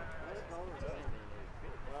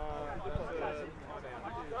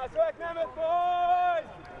 Nice work, Mammoth boys!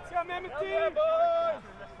 Let's go, Mammoth team!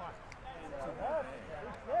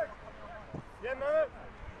 Yeah, Mammoth!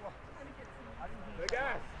 The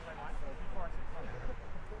gas!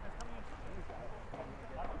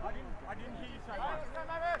 I didn't hear you say that. Let's go,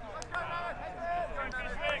 Mammoth!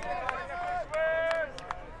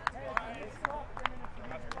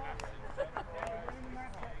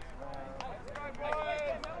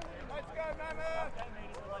 Let's go, Mammoth! Let's go, Fyshwick!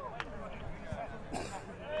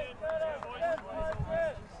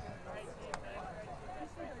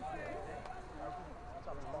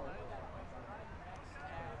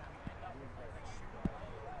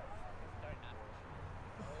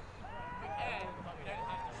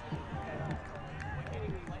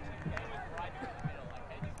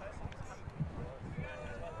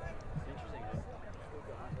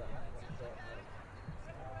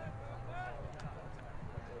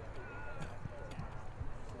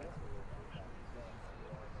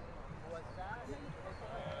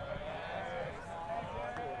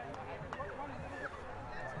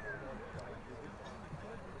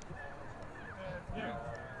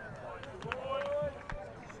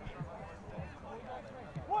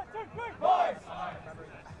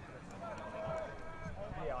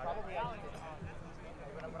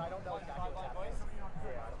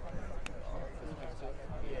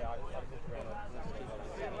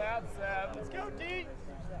 Let's go, D!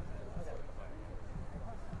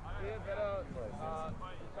 Yeah, better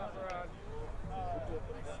pass around.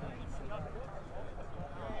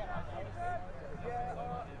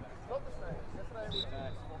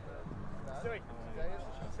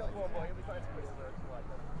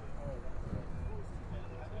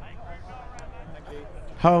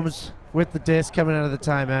 Holmes with the disc coming out of the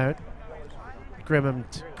timeout.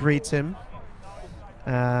 Grimmond greets him.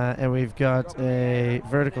 And we've got a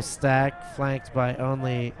vertical stack flanked by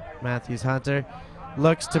only Matthews Hunter.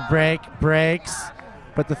 Looks to break, breaks,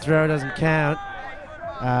 but the throw doesn't count.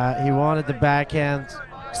 He wanted the backhand,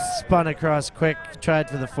 spun across quick, tried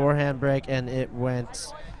for the forehand break, and it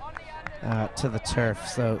went to the turf.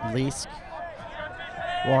 So Leask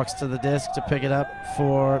walks to the disc to pick it up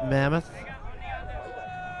for Mammoth.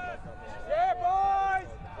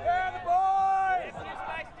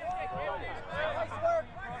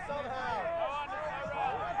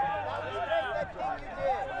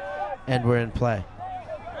 And we're in play.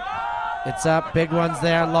 It's up, big one's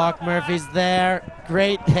there, Locke Murphy's there.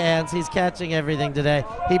 Great hands, he's catching everything today.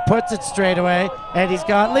 He puts it straight away, and he's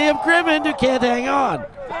got Liam Grimmond who can't hang on.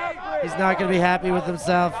 He's not gonna be happy with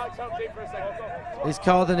himself. He's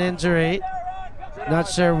called an injury. Not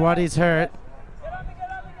sure what he's hurt.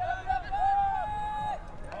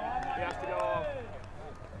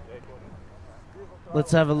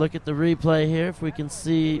 Let's have a look at the replay here if we can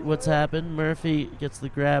see what's happened. Murphy gets the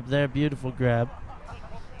grab there, beautiful grab.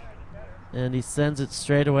 And he sends it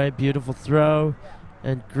straight away, beautiful throw.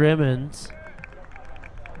 And Grimmond,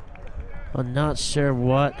 I'm not sure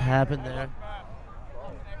what happened there,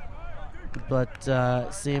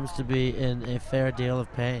 but seems to be in a fair deal of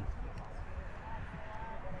pain.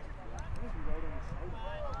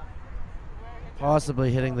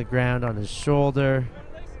 Possibly hitting the ground on his shoulder.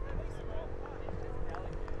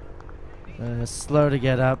 Slow to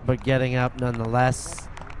get up, but getting up nonetheless.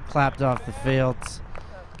 Clapped off the field.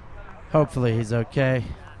 Hopefully he's okay.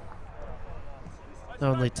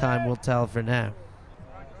 Only time will tell for now.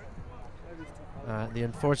 The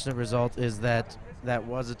unfortunate result is that that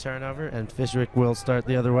was a turnover, and Fyshwick will start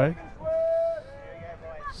the other way.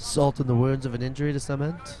 Salt in the wounds of an injury to some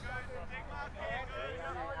end.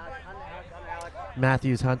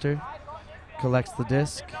 Matthews Hunter collects the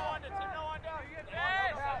disc.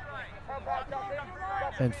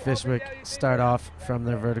 And Fyshwick start off from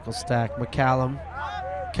their vertical stack. McCallum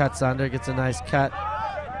cuts under, gets a nice cut.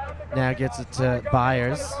 Now gets it to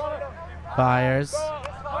Byers. Byers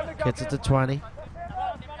gets it to 20.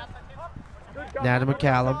 Now to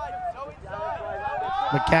McCallum.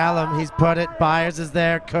 McCallum, he's put it. Byers is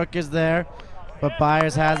there. Cook is there. But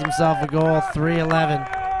Byers has himself a goal. 3-11.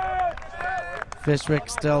 Fyshwick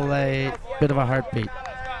still a bit of a heartbeat.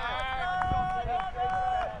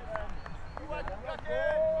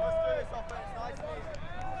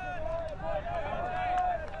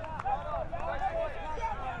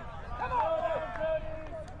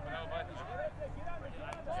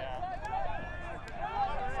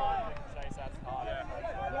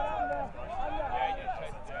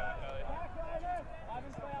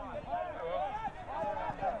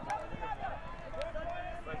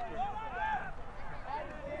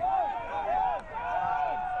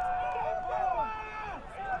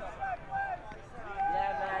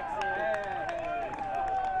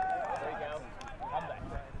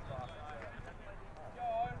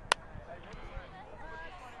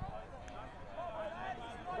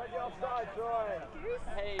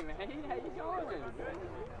 Hey man, how you going? Good to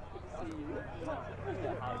see you.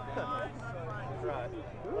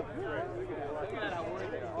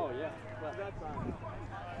 Oh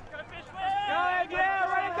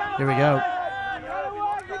yeah. Here we go.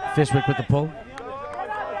 Fyshwick with the pull.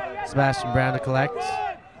 Sebastian Brown to collect.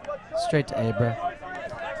 Straight to Abra.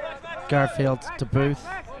 Garfield to Booth.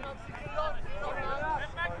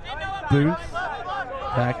 Booth.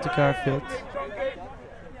 Back to Garfield.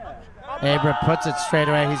 Abra puts it straight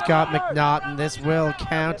away. He's got McNaughton. This will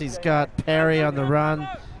count. He's got Perry on the run.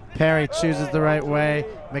 Perry chooses the right way.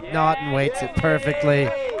 McNaughton waits it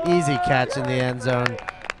perfectly. Easy catch in the end zone.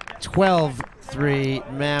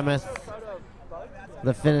 12-3 Mammoth.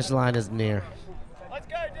 The finish line is near. Let's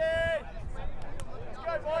go, D! Let's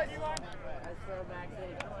go, boys!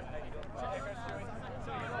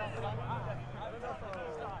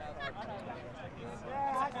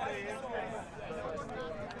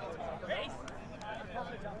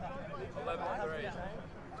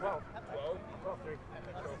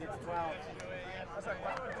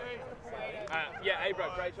 Yeah, Abra,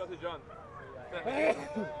 great shot to John.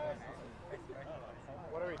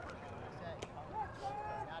 What are we?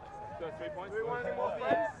 So 3 points? Do we want any more things?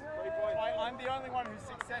 3 points. I'm the only one who's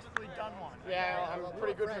successfully done one. Yeah, I'm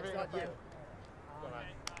pretty good for being a player.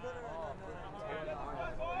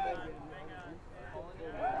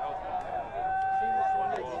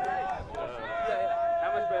 How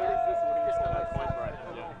much better is this? What do you still have point right?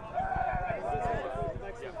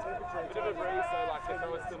 Bit of a breeze, so like the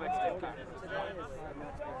throw still makes an impact.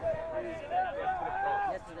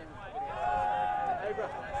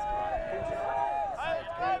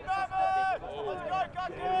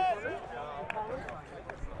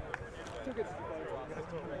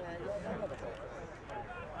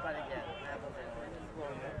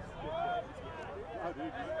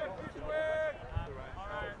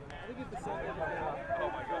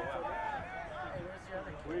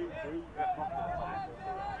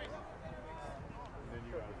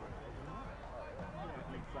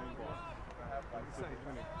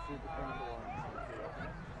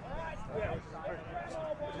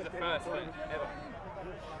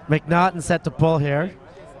 McNaughton set to pull here.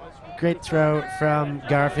 Great throw from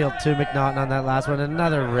Garfield to McNaughton on that last one.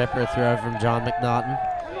 Another ripper throw from John McNaughton.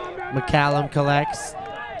 McCallum collects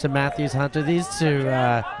to Matthews Hunter. These two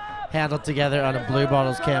handled together on a Blue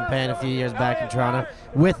Bottles campaign a few years back in Toronto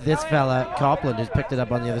with this fella, Copland, who's picked it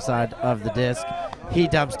up on the other side of the disc. He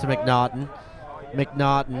dumps to McNaughton.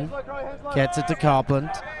 McNaughton gets it to Copland.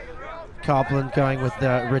 Copland going with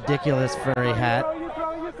the ridiculous furry hat.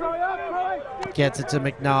 Gets it to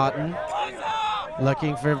McNaughton.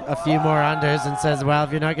 Looking for a few more unders and says, well,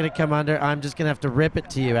 if you're not going to come under, I'm just going to have to rip it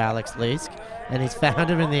to you, Alex Leask. And he's found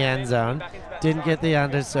him in the end zone. Didn't get the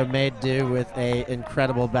unders, so made do with a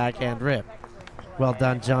incredible backhand rip. Well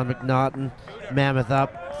done, John McNaughton. Mammoth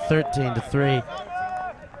up 13-3.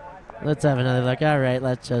 Let's have another look. All right,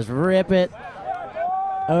 let's just rip it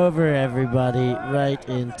over everybody right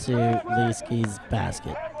into Leaskey's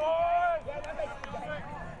basket.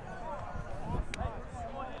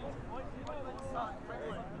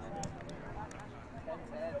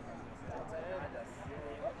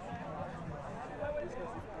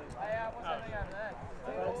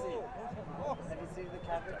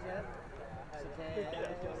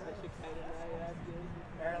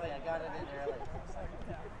 Early, I got it in early.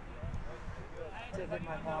 Took in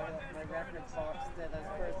my reference box. That was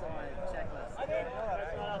first on my checklist.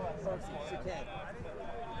 Chicane.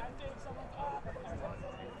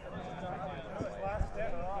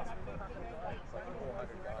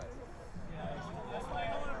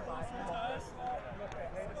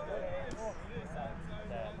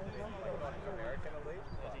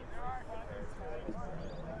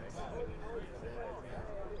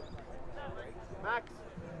 Max.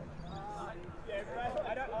 Yeah,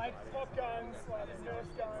 I don't like spot guns, like the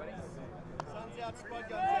first guns. Sun's out, spot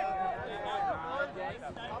guns out.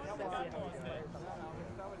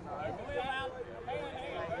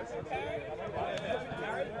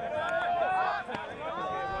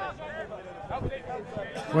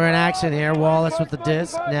 We're in action here. Wallace with the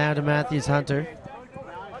disc. Now to Matthews Hunter.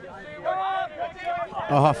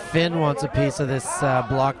 Oh, Finn wants a piece of this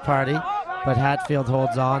block party, but Hatfield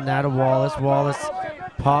holds on. Now to Wallace. Wallace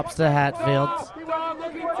pops to Hatfield.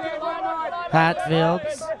 Hatfield.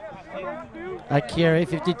 Akiri,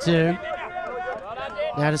 52.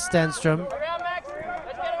 Now to Stenstrom.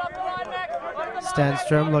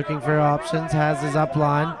 Stenstrom looking for options. Has his up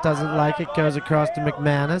line. Doesn't like it. Goes across to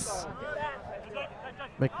McManus.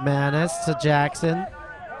 McManus to Jackson.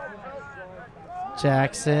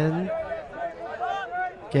 Jackson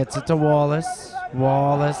gets it to Wallace.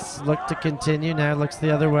 Wallace looked to continue. Now looks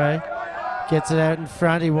the other way. Gets it out in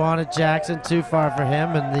front. He wanted Jackson. Too far for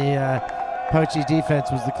him, and the Poachy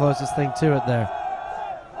defense was the closest thing to it there.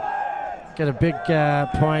 Got a big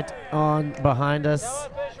point on behind us.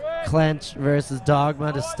 Clench versus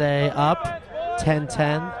Dogma to stay up.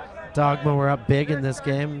 10-10. Dogma were up big in this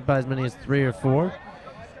game by as many as 3 or 4.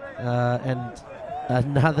 And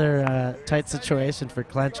another tight situation for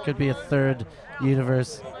Clench. Could be a third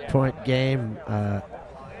universe point game,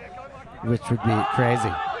 which would be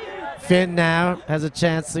crazy. Finn now has a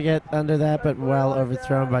chance to get under that, but well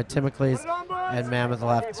overthrown by Timocles, and Mammoth will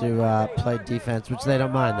have to play defense, which they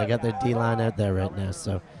don't mind. They got their D-line out there right now,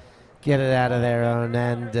 so get it out of their own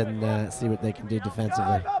end and see what they can do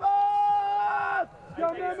defensively.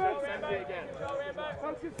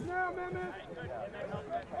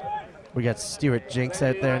 We got Stuart Jinks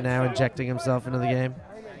out there now injecting himself into the game.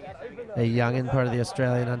 A youngin', part of the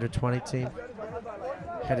Australian under-20 team.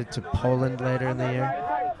 Headed to Poland later in the year.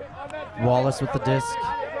 Wallace with the disc.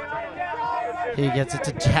 He gets it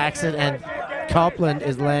to Jackson, and Copland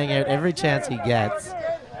is laying out every chance he gets.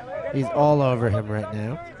 He's all over him right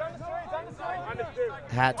now.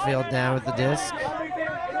 Hatfield down with the disc.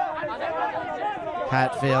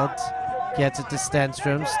 Hatfield gets it to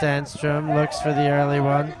Stenstrom. Stenstrom looks for the early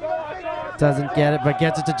one. Doesn't get it, but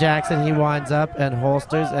gets it to Jackson. He winds up and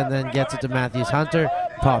holsters, and then gets it to Matthews Hunter.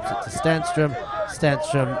 Pops it to Stenstrom.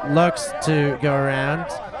 Stenstrom looks to go around,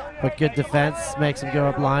 but good defense makes him go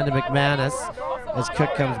up line to McManus as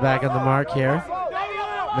Cook comes back on the mark here.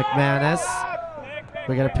 McManus,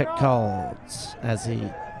 we got to pick calls as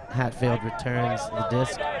Hatfield returns the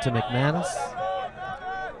disc to McManus.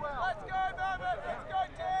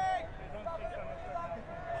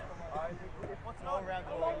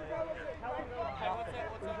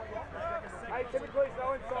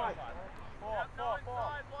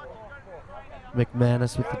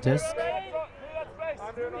 McManus with the disc.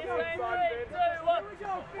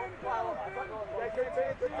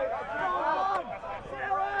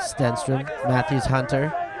 Stenstrom, Matthews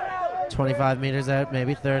Hunter, 25 meters out,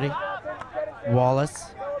 maybe 30.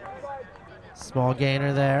 Wallace, small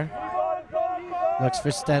gainer there. Looks for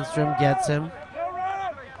Stenstrom, gets him.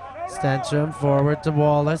 Stenstrom forward to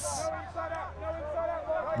Wallace.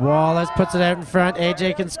 Wallace puts it out in front.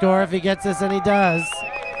 AJ can score if he gets this, and he does.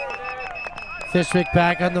 Fyshwick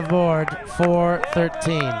back on the board,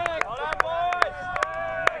 4-13.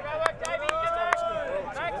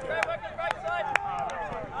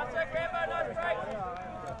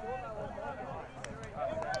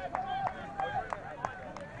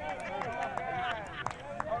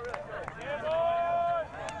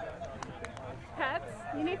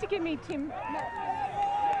 to give me Tim.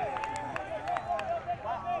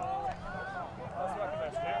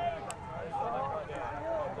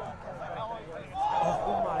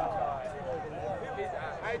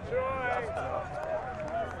 Hey, Troy.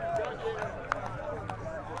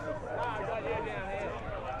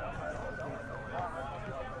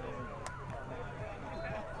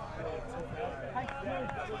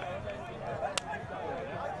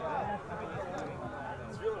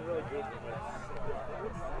 It's feeling really good.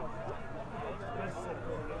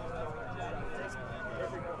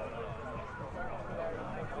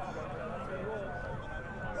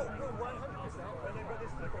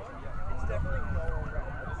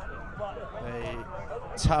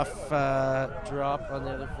 A tough drop on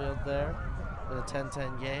the other field there in a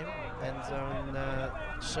 10-10 game. End zone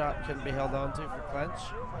shot couldn't be held on to for clench.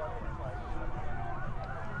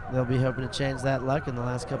 They'll be hoping to change that luck in the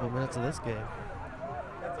last couple of minutes of this game.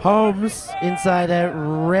 Holmes, inside out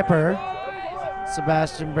ripper.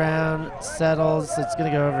 Sebastian Brown settles. It's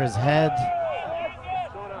going to go over his head.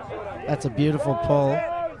 That's a beautiful pull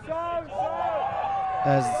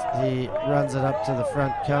as he runs it up to the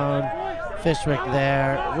front cone. Fyshwick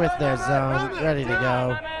there with their zone, ready to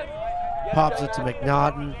go. Pops it to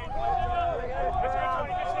McNaughton.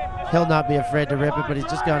 He'll not be afraid to rip it, but he's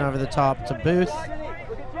just gone over the top to Booth.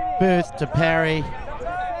 Booth to Perry.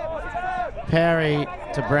 Perry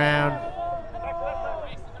to Brown.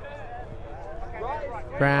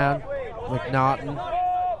 Brown, McNaughton.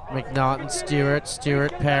 McNaughton,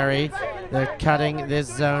 Stewart, Perry. They're cutting this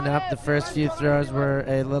zone up. The first few throws were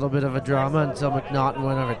a little bit of a drama until McNaughton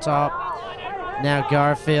went over top. Now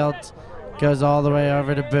Garfield goes all the way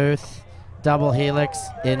over to Booth. Double helix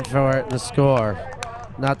in for the score.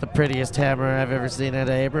 Not the prettiest hammer I've ever seen at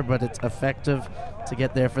Aber, but it's effective to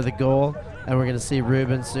get there for the goal. And we're going to see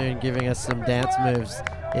Ruben soon giving us some dance moves,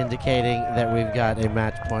 indicating that we've got a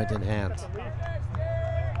match point in hand.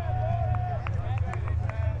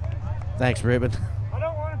 Thanks, Ruben. I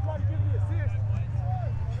don't want to try to give you assist.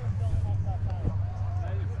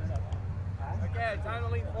 Okay, time to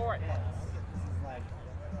lean forward.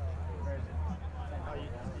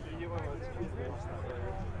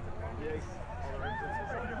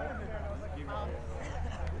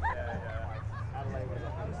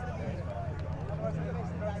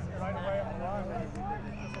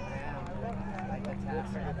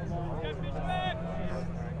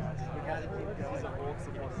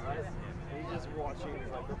 He's just watching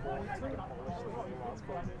like the ball is like abolished in the last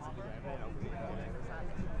 4 minutes of the game.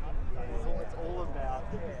 It's all about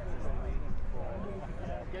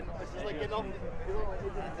it's just like getting off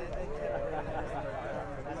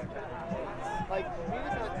like we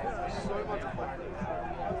just had so much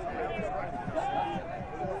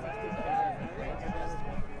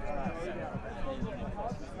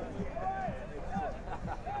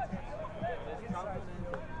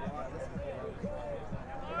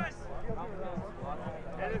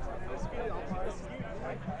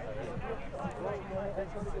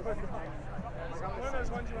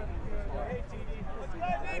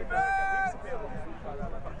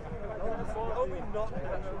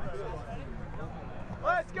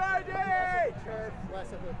Let's go, D!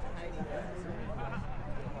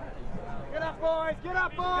 Get up, boys! Get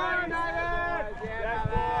up, boys! Yes,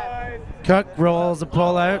 boys! Cook rolls a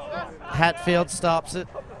pull out. Hatfield stops it.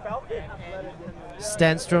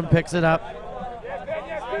 Stenstrom picks it up.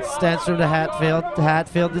 Stenstrom to Hatfield.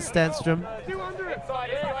 Hatfield to Stenstrom.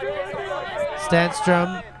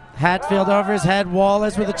 Stenstrom. Hatfield over his head.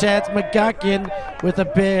 Wallace with a chance. McGuckin with a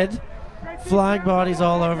bid. Flying bodies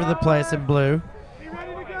all over the place in blue.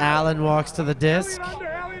 Allen walks to the disc.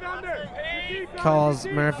 Calls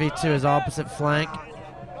Murphy to his opposite flank.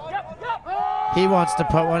 He wants to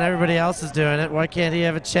put one. Everybody else is doing it. Why can't he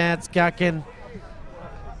have a chance? Guckin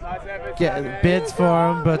bids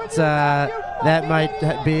for him, but that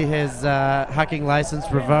might be his hucking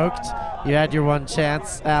license revoked. You had your one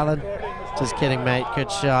chance, Allen. Just kidding, mate. Good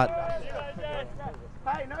shot.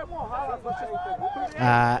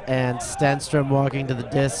 And Stenstrom walking to the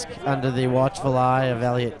disc under the watchful eye of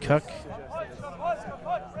Elliot Cook.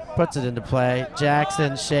 Puts it into play.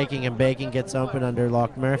 Jackson, shaking and baking, gets open under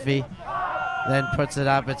Loch Murphy. Then puts it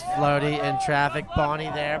up. It's floaty in traffic. Bonnie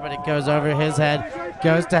there, but it goes over his head.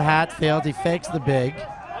 Goes to Hatfield. He fakes the big.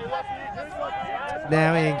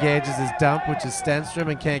 Now he engages his dump, which is Stenstrom,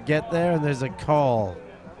 and can't get there, and there's a call.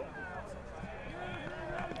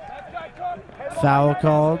 Foul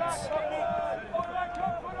called.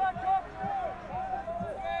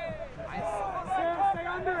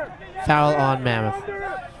 Foul on Mammoth.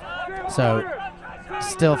 So,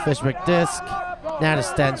 still Fyshwick disc. Now to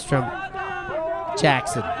Stenstrom.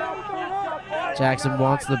 Jackson. Jackson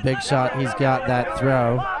wants the big shot. He's got that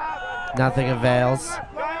throw. Nothing avails.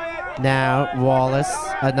 Now Wallace,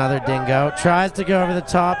 another dingo, tries to go over the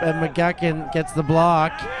top, and McGuckin gets the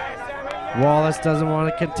block. Wallace doesn't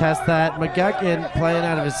want to contest that. McGuckin playing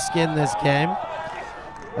out of his skin this game.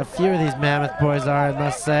 A few of these Mammoth boys are, I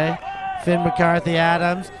must say. Finn McCarthy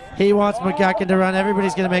Adams. He wants McGuckin to run.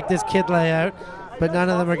 Everybody's going to make this kid lay out, but none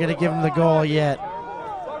of them are going to give him the goal yet.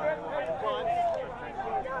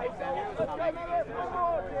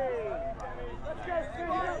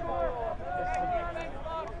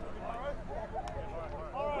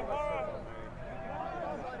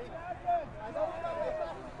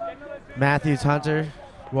 Matthews Hunter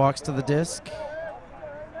walks to the disc.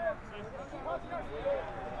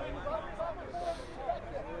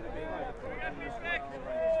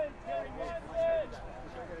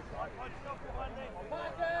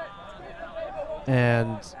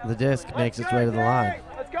 And the disc makes its way to the line.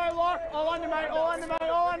 Let's go, Lock. All under, mate. All under, mate.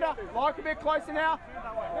 All under. Lock a bit closer now.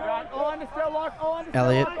 Right. All under still, Lock. All under still,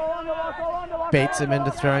 Elliott Lock. All under, Lock. All under, Lock. baits him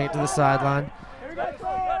into throwing it to the sideline.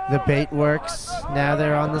 The bait works. Now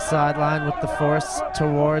they're on the sideline with the force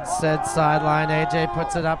towards said sideline. AJ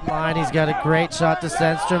puts it up line. He's got a great shot to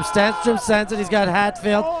Stenstrom. Stenstrom sends it. He's got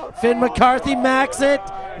Hatfield. Finn McCarthy macks it.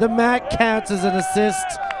 The mac counts as an assist.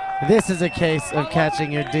 This is a case of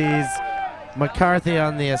catching your D's. McCarthy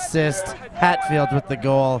on the assist. Hatfield with the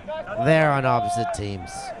goal. They're on opposite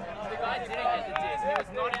teams.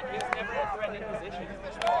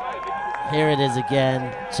 Here it is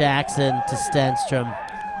again. Jackson to Stenstrom.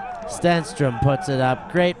 Stenstrom puts it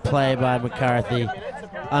up. Great play by McCarthy.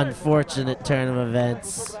 Unfortunate turn of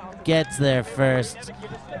events. Gets there first.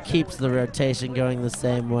 Keeps the rotation going the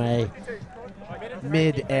same way.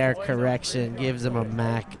 Mid-air correction. Gives him a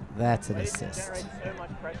mac. That's an assist.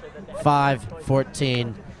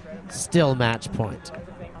 5-14. Still match point.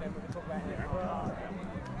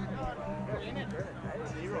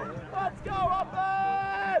 Let's go, offense!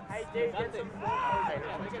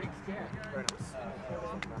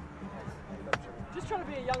 Just trying to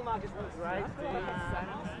be a young Marcus Woods, right?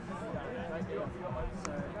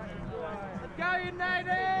 Let's go,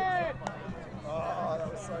 United! Oh, that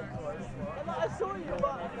was so close. I saw you,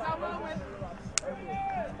 but Someone with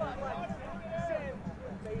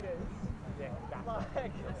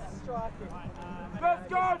Let's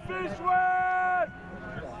go, Fyshwick!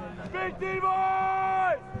 Big D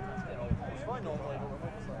boys!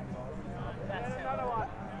 Another one.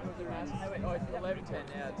 Oh, it's 11-10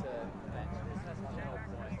 now to channel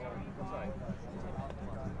point.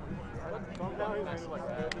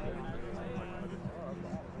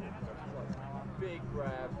 Big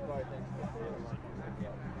grab, both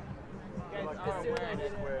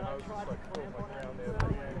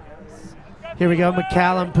Here we go.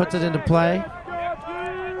 McCallum puts it into play.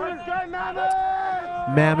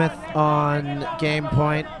 Mammoth on game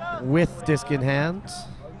point with disc in hand.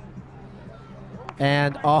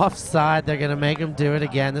 And offside, they're going to make him do it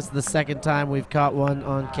again. This is the second time we've caught one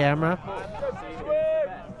on camera.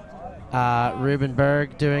 Ruben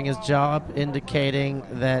Berg doing his job, indicating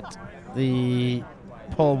that the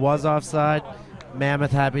pull was offside.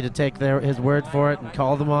 Mammoth happy to take his word for it and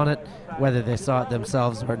call them on it, whether they saw it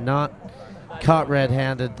themselves or not. Caught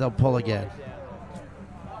red-handed, they'll pull again.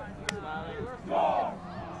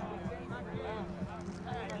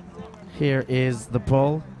 Here is the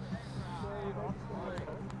pull.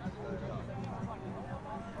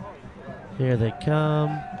 Here they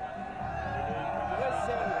come.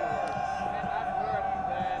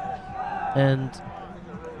 And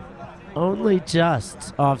only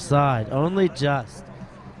just offside. Only just.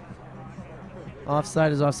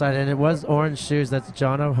 Offside is offside, and it was Orange Shoes. That's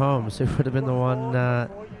Jono Holmes, who would have been the one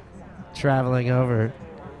traveling over.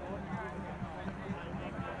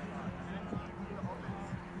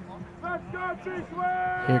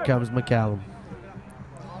 Here comes McCallum.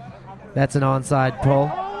 That's an onside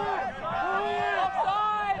pull.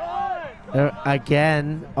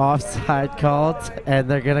 Again, offside called, and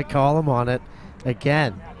they're going to call him on it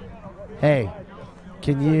again. Hey,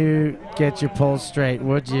 can you get your pulls straight,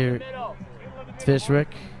 would you, Fyshwick?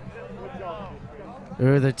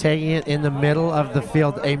 Ooh, they're taking it in the middle of the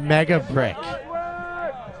field, a mega brick.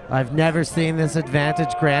 I've never seen this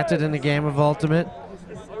advantage granted in a game of Ultimate.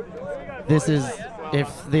 This is, if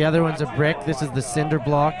the other one's a brick, this is the cinder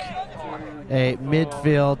block. A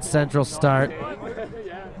midfield central start.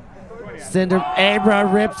 Cinder, Abra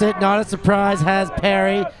rips it, not a surprise, has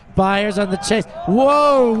Perry. Byers on the chase.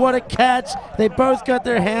 Whoa, what a catch. They both got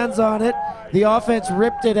their hands on it. The offense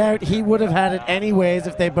ripped it out. He would have had it anyways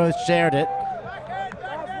if they both shared it.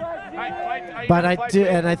 But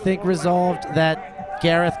I think resolved that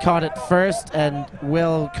Gareth caught it first, and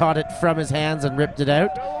Will caught it from his hands and ripped it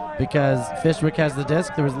out because Fyshwick has the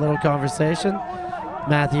disc. There was a little conversation.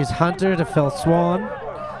 Matthews Hunter to Phil Swan.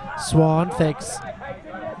 Swan fakes,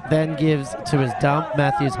 then gives to his dump.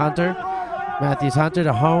 Matthews Hunter. Matthews Hunter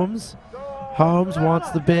to Holmes. Holmes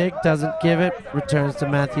wants the big, doesn't give it, returns to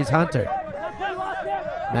Matthews Hunter.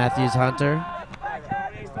 Matthews Hunter.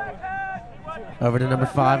 Over to number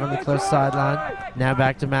 5 on the close sideline. Now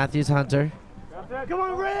back to Matthews Hunter. Come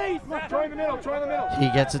on, Reese! Try in the middle, try in the middle. He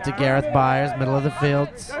gets it to Gareth Byers, middle of the field.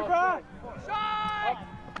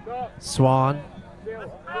 Swan.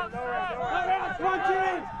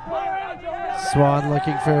 Swan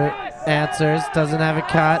looking for answers, doesn't have a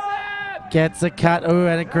cut. Gets a cut, ooh,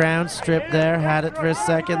 and a ground strip there. Had it for a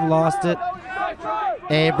second, lost it.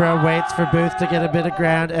 Abra waits for Booth to get a bit of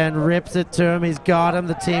ground and rips it to him. He's got him.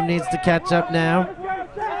 The team needs to catch up now.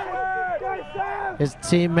 His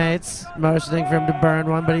teammates motioning for him to burn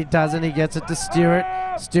one, but he doesn't. He gets it to Stewart.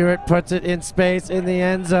 Stewart puts it in space in the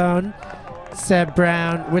end zone. Seb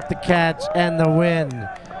Brown with the catch and the win.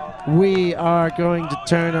 We are going to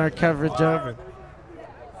turn our coverage over.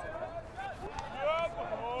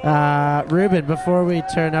 Ruben, before we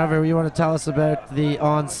turn over, you want to tell us about the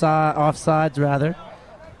offsides rather,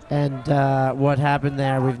 and what happened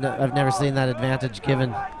there? I've never seen that advantage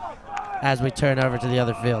given as we turn over to the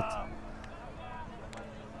other field.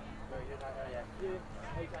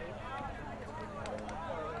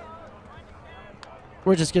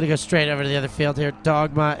 We're just going to go straight over to the other field here.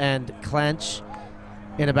 Dogma and Clench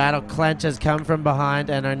in a battle. Clench has come from behind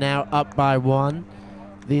and are now up by 1.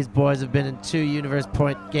 These boys have been in 2 Universe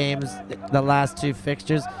Point games. The last 2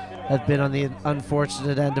 fixtures have been on the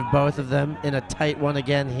unfortunate end of both of them. In a tight one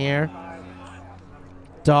again here.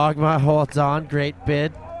 Dogma holds on. Great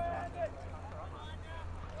bid.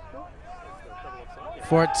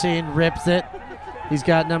 14 rips it. He's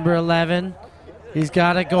got number 11. He's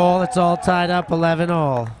got a goal. It's all tied up, 11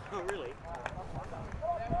 all.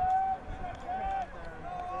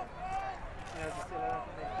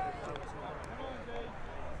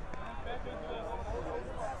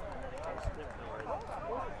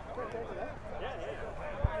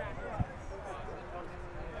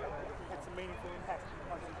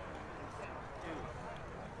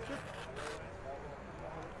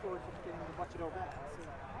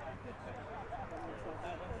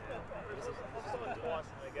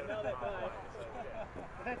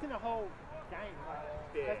 That's in a whole game, right?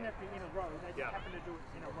 It doesn't have to be in a row, they just happen to do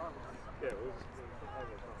it in a row. Yeah.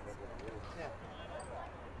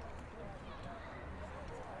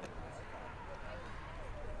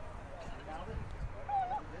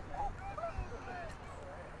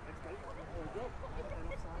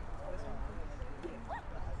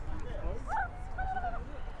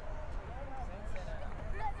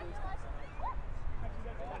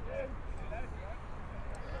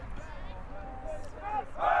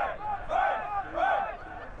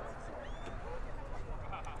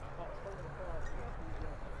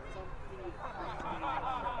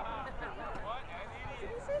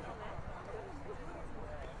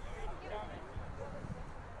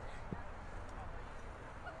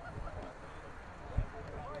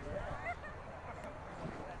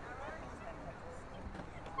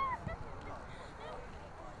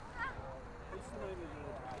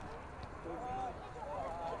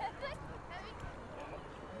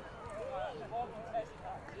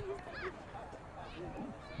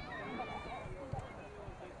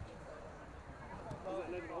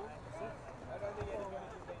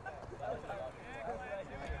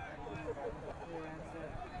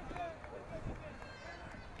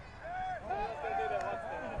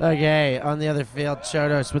 Okay, on the other field,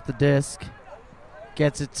 Chodos with the disc.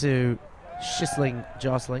 Gets it to Shilton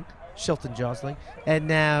Jostling. And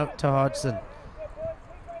now to Hodgson.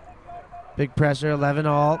 Big pressure, 11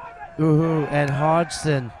 all. Ooh, and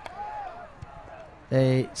Hodgson.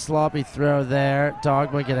 A sloppy throw there.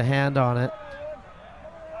 Dogma get a hand on it.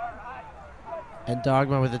 And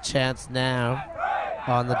Dogma with a chance now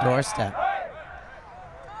on the doorstep.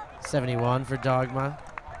 71 for Dogma.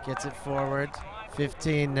 Gets it forward.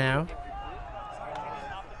 15 now.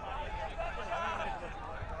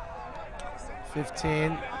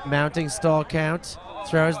 15, mounting stall count.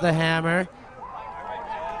 Throws the hammer.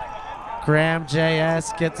 Graham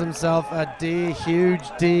JS gets himself a D, huge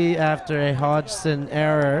D after a Hodgson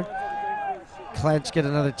error. Clench get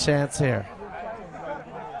another chance here.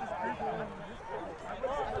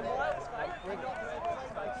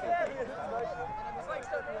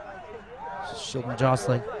 Shilton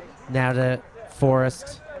Jostling. Now to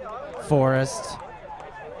Forrest. Forrest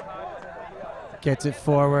gets it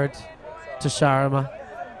forward to Sharma.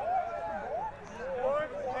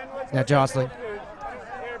 Now jostling.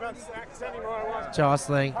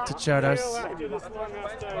 Jostling to Chodos.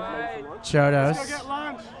 Chodos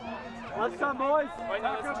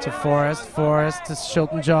to Forrest. Forrest to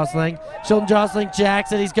Shilton jostling. Shilton jostling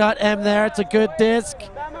jacks it. He's got M there. It's a good disc.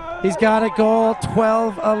 He's got a goal.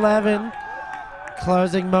 12-11.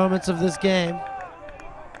 Closing moments of this game.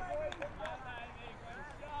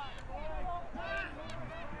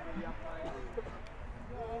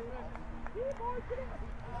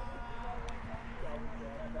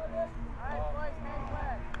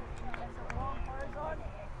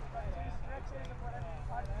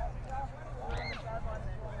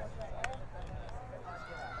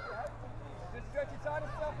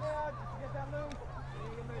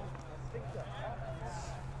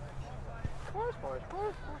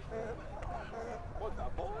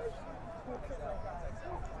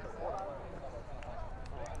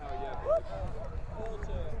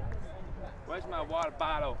 Where's my water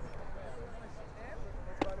bottle?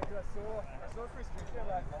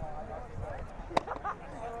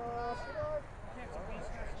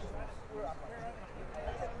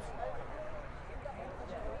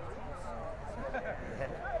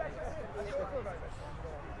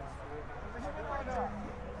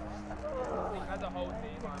 That's a whole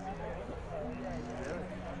team on me.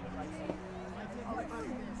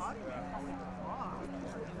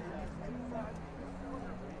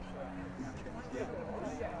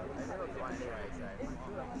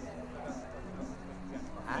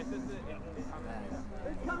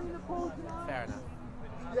 Fair enough.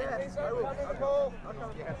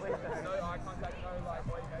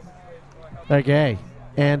 Okay,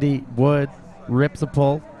 Andy Wood rips a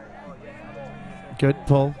pull. Good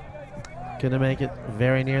pull. Gonna make it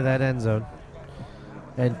very near that end zone.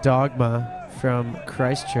 And Dogma from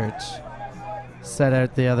Christchurch set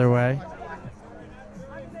out the other way.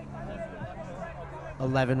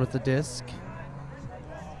 11 with the disc.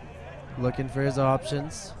 Looking for his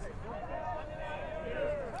options.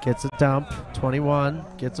 Gets a dump. 21.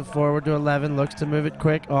 Gets it forward to 11. Looks to move it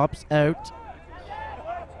quick. Opts out.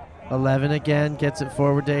 11 again. Gets it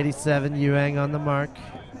forward to 87. Yuang on the mark.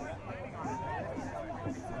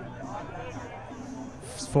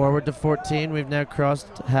 Forward to 14. We've now crossed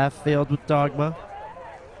half field with Dogma.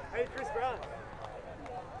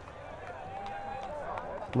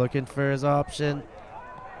 Looking for his option.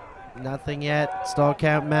 Nothing yet. Stall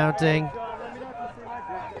count mounting.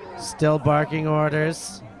 Still barking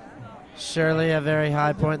orders. Surely a very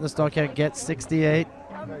high point in the stall count. Gets 68.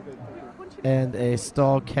 And a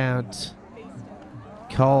stall count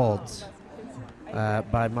called.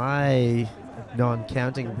 By my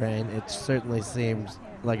non-counting brain, it certainly seems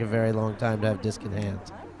like a very long time to have disc in hand.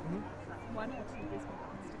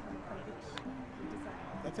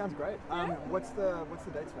 That sounds great. What's the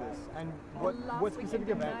dates for this? And what specific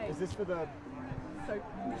event? Is this for the... So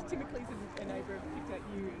typically it's a neighbour have picked out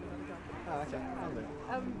you and another guy. Oh, okay.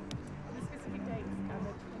 The specific dates are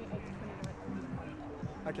the 28th to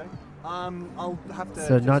 29th. Okay. I'll have to...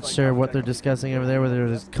 So not sure what they're discussing over there, whether it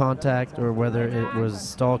was contact or whether it was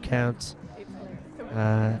stall count.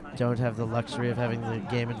 Don't have the luxury of having the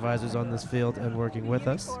game advisors on this field and working with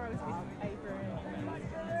us.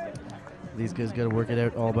 These guys got to work it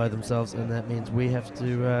out all by themselves, and that means we have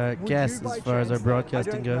to guess as far as our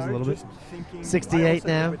broadcasting goes a little bit. 68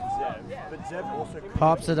 now.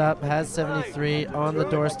 Pops it up, has 73 on the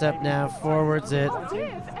doorstep now, forwards it.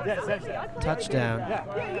 Touchdown.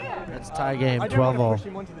 That's tie game, 12-all.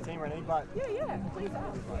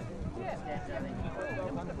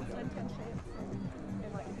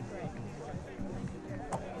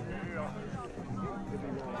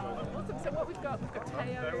 So what we've got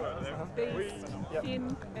Teo, Beast,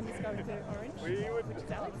 Finn, and this guy with the orange, which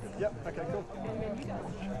is Alex. Yep, okay, cool. And then you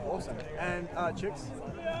guys. Awesome. And chicks?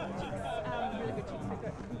 Really good chicks.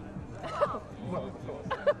 Well,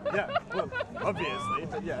 yeah, well, obviously,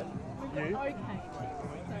 but yeah. You? Okay.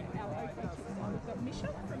 So our OK chicks, we've got Misha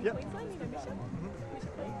from Queensland, you know Misha? Misha,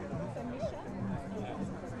 please. So Misha.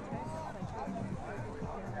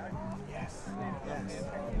 Yes.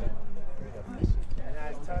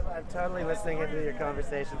 I'm totally listening into your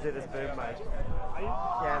conversation through this boom mic.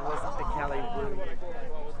 Yeah, I'm listening to Kelly.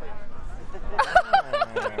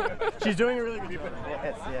 She's doing a really good job.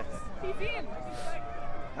 Yes, yes. He's in.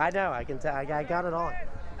 I know, I can tell. I got it on.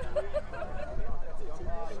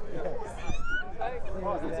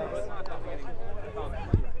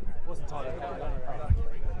 Wasn't tired.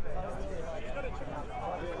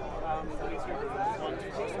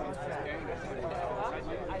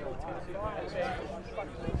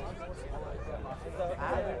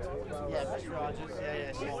 Yeah, Fish Rogers.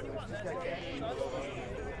 Yeah, she's got game.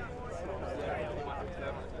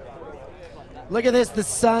 Look at this. The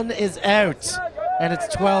sun is out, and it's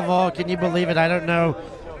 12-all. Can you believe it? I don't know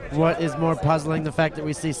what is more puzzling, the fact that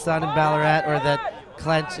we see sun in Ballarat or that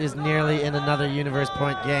Clench is nearly in another Universe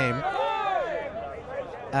Point game.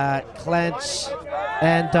 Clench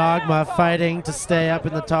and Dogma fighting to stay up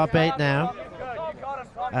in the top 8 now.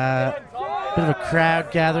 Bit of a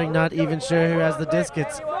crowd gathering, not even sure who has the disc.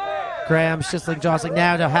 It's Graham, Schissling, jostling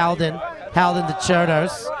now to Halden. Halden to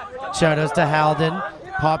Chodos. Chodos to Halden.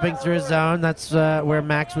 Popping through his zone. That's where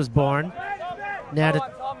Max was born. Now to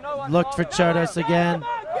look for Chodos again.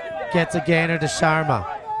 Gets a gainer to Sharma.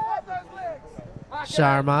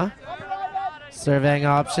 Sharma. Surveying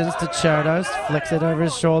options to Chodos. Flicks it over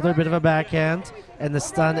his shoulder. Bit of a backhand. And the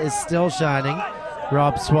stun is still shining.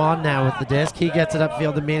 Rob Swan now with the disc. He gets it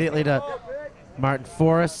upfield immediately to Martin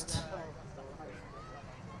Forrest.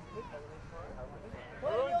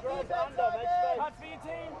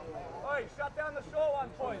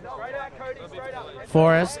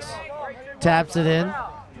 Forrest taps it in.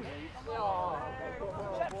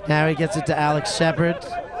 Now he gets it to Alex Shepard.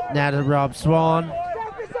 Now to Rob Swan.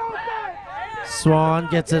 Swan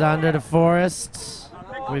gets it under to Forrest.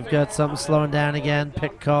 We've got something slowing down again.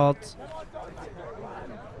 Pick called.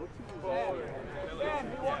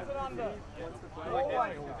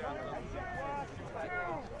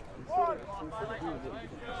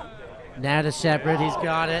 Now to Shepard, he's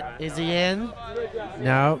got it. Is he in?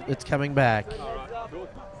 No, it's coming back.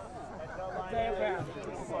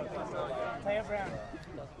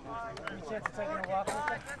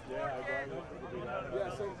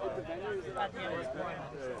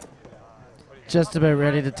 Just about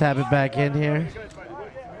ready to tap it back in here.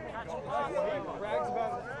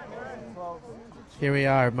 Here we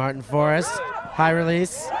are, Martin Forrest, high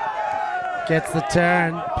release. Gets the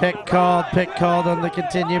turn, pick called on the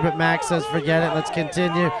continue, but Max says forget it, let's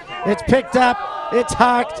continue. It's picked up, it's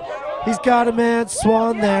hucked, he's got a man.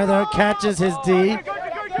 Swan there though, catches his D,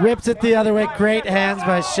 rips it the other way, great hands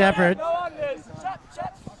by Shepard.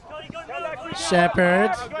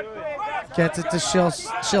 Shepard gets it to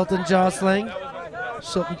Shilton Jostling.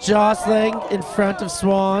 Shilton Jostling in front of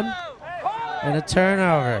Swan, and a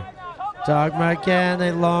turnover. Dogma again,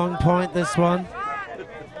 a long point this one.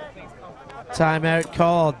 Timeout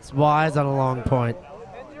called. Wise on a long point.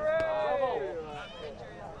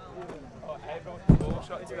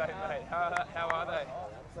 How are they?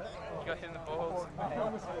 You got hit in the balls.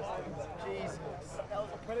 Jesus.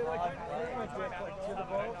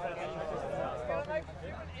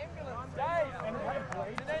 Dave,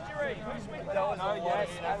 it's an injury. No, yes.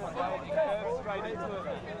 Straight into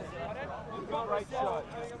it. Great shot.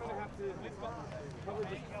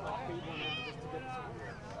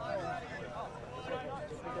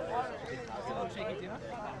 Cheeky dinner?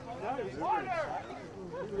 No, he's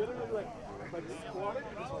literally like squatted.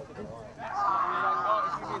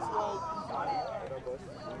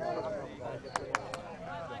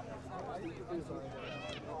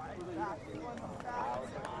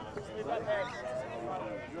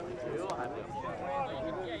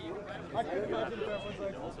 I can imagine if everyone's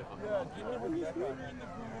like, yeah, do you remember this guy?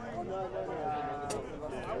 No.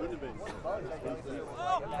 I wouldn't have been.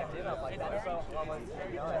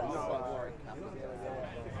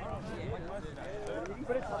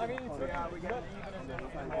 But it's, I mean, it's not even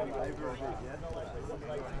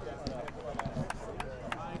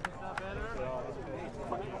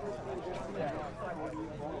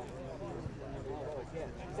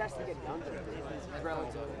He's actually getting younger. He's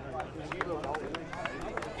relative. You look older.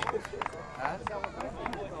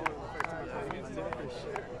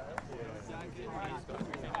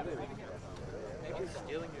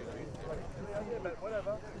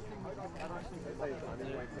 Whatever.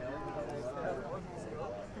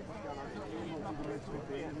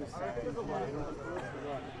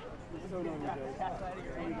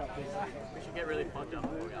 We should get really fucked up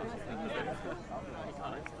before we go.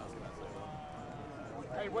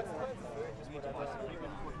 Hey, what's the food?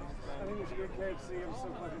 I think we should get KFC. I'm so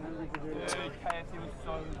fucking hungry to do it. Dude, KFC was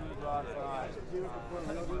so good last night. I should do it before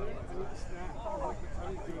we do it. I need a snack.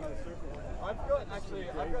 I'm doing a circle. I've got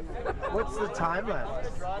What's the time left?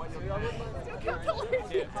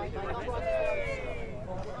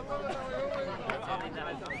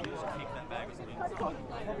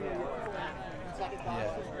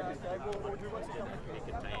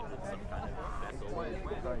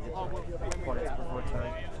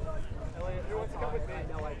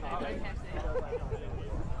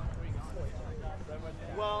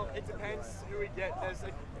 Well, it depends who we get. There's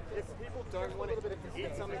like, if people don't want to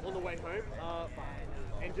eat something on the way home,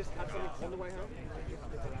 and just have something on the way home.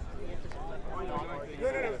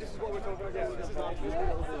 No. This is what we're talking about. This is not.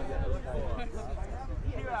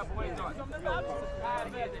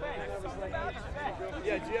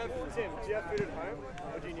 Yeah, do you have food at home,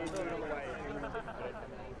 or do you need food on the way?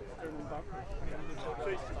 So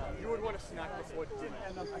you would want a snack before dinner.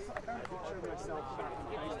 I kind of picture myself back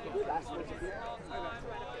in high school.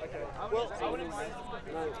 Okay. Well, I wouldn't. No,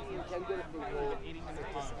 you can get it from your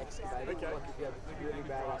just excavating. Like if you have really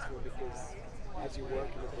bad asthma, because as you work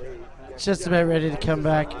in the breed. Just about ready to come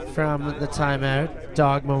back from the timeout.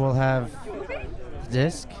 Dogma will have the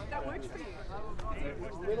disc.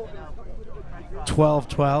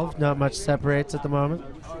 12-12, not much separates at the moment.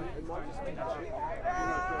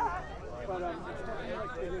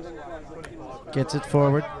 Gets it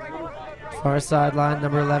forward. Far sideline,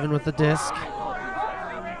 number 11 with the disc.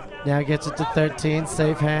 Now gets it to 13,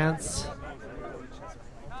 safe hands.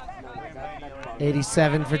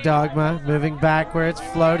 87 for Dogma, moving backwards,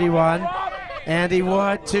 floaty one. Andy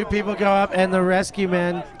Wood, two people go up, and the rescue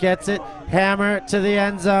man gets it. Hammer to the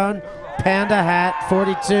end zone. Panda Hat,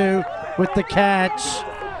 42 with the catch.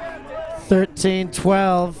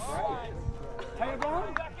 13-12.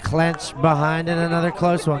 Clench behind in another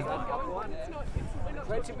close one.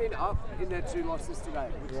 Clench have been up in their 2 losses today.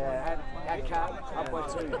 Yeah. At Cat, up by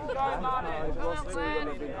 2. They've lost 2 when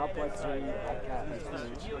they've been up by 2 at Cat.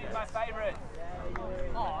 My favourite.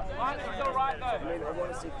 Oh, it's all right though. I mean, I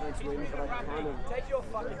want to see Clench win, but I kind of... Take your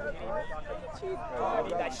fucking pick. I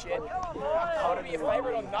need that shit. I want to be your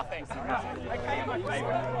favourite or nothing. Okay, you're my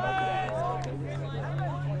favourite.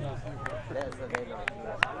 There's the name of it.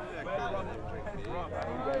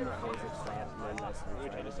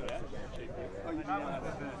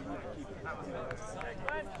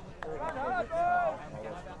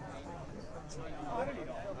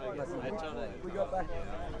 We got back to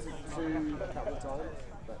a couple of times,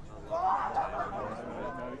 but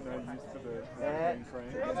No use for the green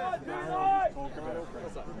train. Talk about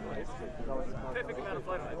Perfect amount of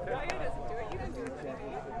flow.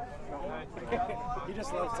 he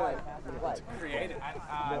just loves to Create it.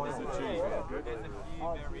 There's a cheese.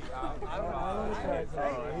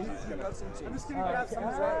 I'm just gonna grab some in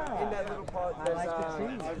that little pot. There's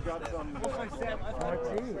I've got some.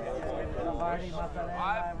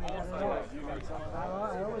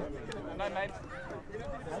 No, maybe.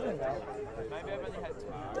 Maybe I've only had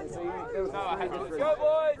 2. No, I had 2. Go,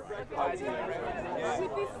 boys!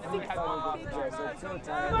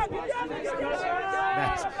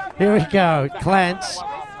 Here we go. Clench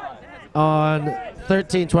on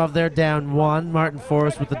 13-12. They're down 1. Martin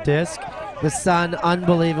Forrest with the disc. The sun,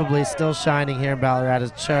 unbelievably, still shining here in Ballarat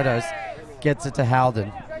as Chodos gets it to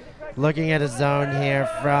Halden. Looking at a zone here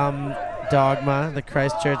from Dogma, the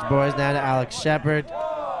Christchurch boys, now to Alex Shepard.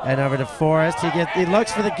 And over to Forrest. He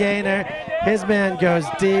looks for the gainer. His man goes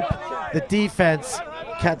deep. The defense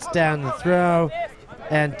cuts down the throw.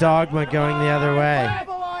 And Dogma going the other way.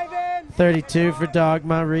 32 for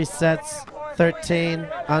Dogma. Resets 13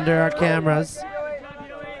 under our cameras.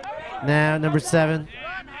 Now number 7.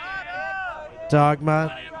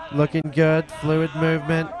 Dogma looking good. Fluid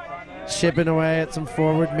movement. Chipping away at some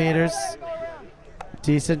forward meters.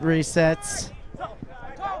 Decent resets.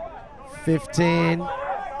 15.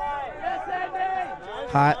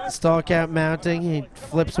 Hot stall count mounting. He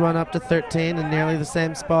flips one up to 13 in nearly the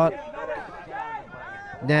same spot.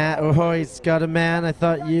 Now, oh, he's got a man. I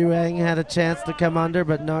thought Yuang had a chance to come under,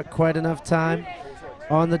 but not quite enough time.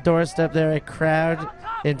 On the doorstep there, a crowd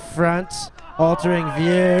in front, altering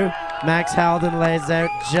view. Max Halden lays out,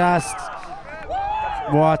 just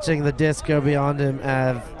watching the disc go beyond him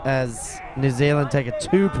as New Zealand take a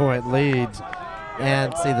 2-point lead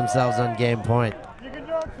and see themselves on game point.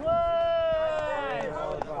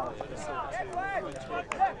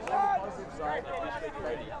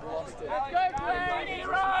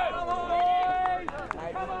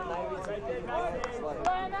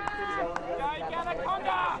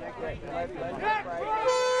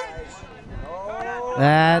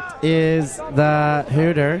 That is the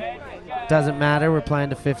Hooter. Doesn't matter, we're playing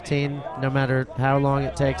to 15 no matter how long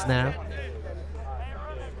it takes now.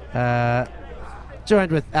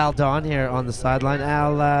 Joined with Al Don here on the sideline.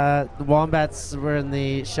 Al, the Wombats were in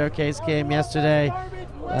the showcase game yesterday.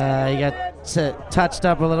 He got touched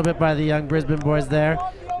up a little bit by the young Brisbane boys there.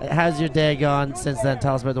 How's your day gone since then?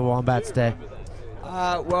 Tell us about the Wombats day.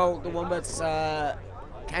 Well, the Wombats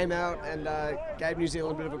came out and gave New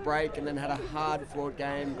Zealand a bit of a break, and then had a hard-fought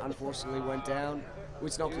game. Unfortunately, went down,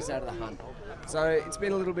 which knocked us out of the hunt. So it's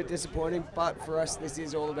been a little bit disappointing, but for us, this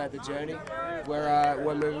is all about the journey.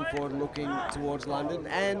 We're moving forward, looking towards London,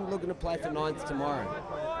 and looking to play for 9th tomorrow.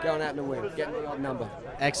 going out in a win, getting the odd number.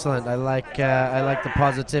 Excellent. I like the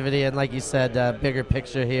positivity, and like you said, bigger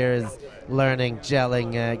picture here is learning,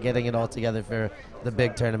 gelling, getting it all together for the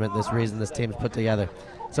big tournament this reason this team's put together.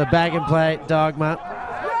 So back in play, Dogma.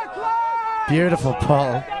 Beautiful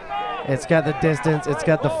pull. It's got the distance, it's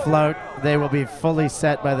got the float. They will be fully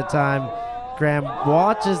set by the time Graham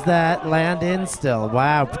watches that land in still.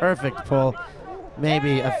 Wow, perfect pull.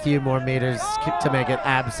 Maybe a few more meters to make it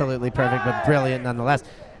absolutely perfect, but brilliant nonetheless.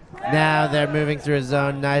 Now they're moving through a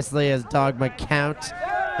zone nicely as Dogma count,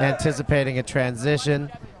 anticipating a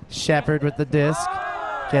transition. Shepard with the disc,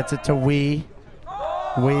 gets it to Wee.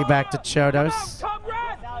 Wee back to Chodos.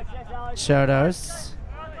 Chodos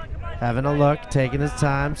having a look, taking his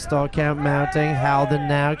time, stall count mounting. Halden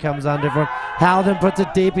now comes under for Halden puts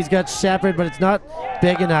it deep. He's got Shepard, but it's not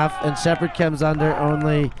big enough, and Shepard comes under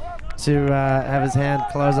only to have his hand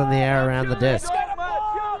close on the air around the disc.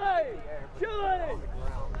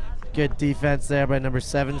 Good defense there by number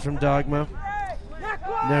 7 from Dogma.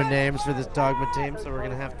 No names for this Dogma team, so we're going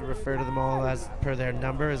to have to refer to them all as per their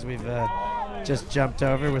number, as we've just jumped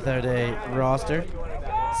over without a roster.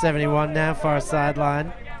 71 now, far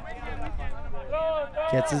sideline.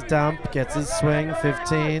 Gets his dump, gets his swing,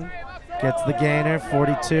 15. Gets the gainer,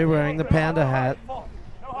 42, wearing the panda hat.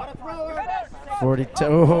 42,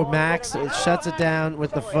 oh, Max shuts it down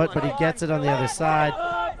with the foot, but he gets it on the other side.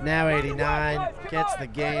 Now 89, gets the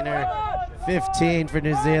gainer. 15 for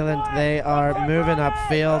New Zealand. They are moving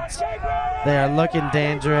upfield. They are looking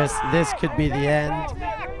dangerous. This could be the end.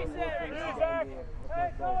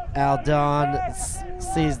 Aldon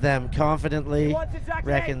sees them confidently,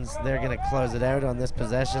 reckons they're going to close it out on this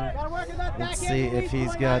possession. Let's see if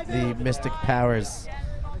he's got the mystic powers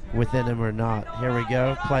within him or not. Here we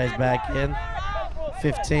go, plays back in.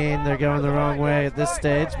 15, they're going the wrong way at this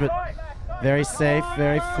stage, but very safe,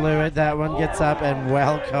 very fluid. That one gets up and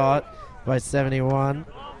well caught by 71.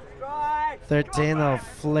 13, little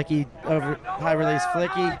flicky, over high release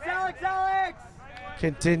flicky.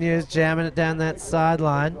 Continues jamming it down that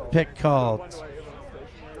sideline. Pick called.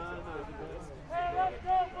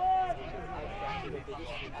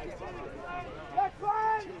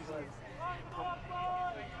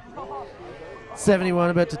 .71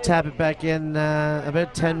 about to tap it back in,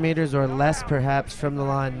 about 10 meters or less perhaps from the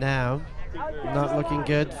line now. Not looking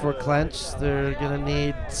good for Clench. They're going to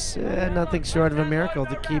need nothing short of a miracle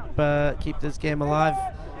to keep this game alive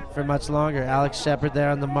for much longer. Alex Shepard there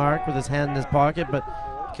on the mark with his hand in his pocket, but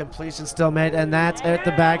completion still made, and that's out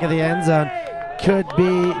the back of the end zone. Could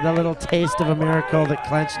be the little taste of a miracle that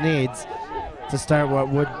Clench needs to start what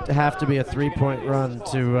would have to be a 3-point run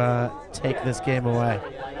to take this game away.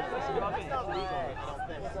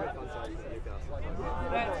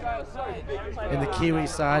 And the Kiwi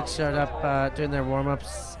side showed up doing their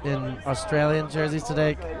warm-ups in Australian jerseys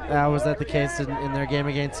today. Was that the case in their game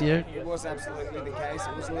against you? It was absolutely the case.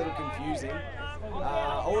 It was a little confusing.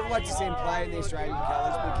 I would like to see them play in the Australian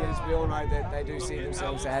colours because we all know that they do see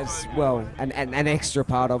themselves as, well, an extra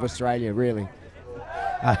part of Australia, really.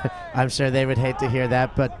 I'm sure they would hate to hear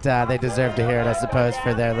that, but they deserve to hear it, I suppose,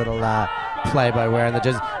 for their little play by wearing the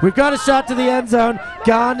jersey. We've got a shot to the end zone.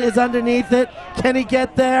 Gon is underneath it. Can he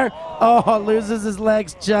get there? Oh, loses his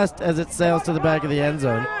legs just as it sails to the back of the end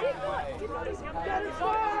zone.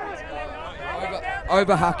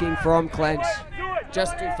 Overhucking from Clench.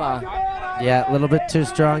 Just too far. Yeah, a little bit too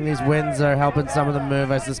strong. These winds are helping some of them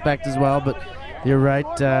move, I suspect, as well. But you're right,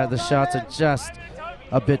 the shots are just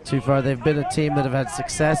a bit too far. They've been a team that have had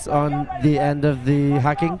success on the end of the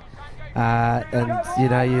hucking. And, you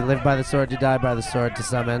know, you live by the sword, you die by the sword to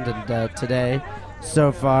some end. And today,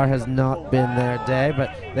 so far, has not been their day.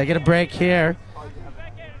 But they get a break here.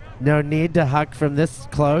 No need to huck from this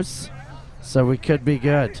close, so we could be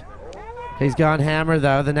good. He's gone hammer,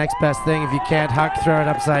 though. The next best thing, if you can't huck, throw it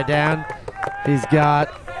upside down. He's got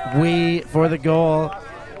Wee for the goal.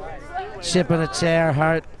 Chip in a chair,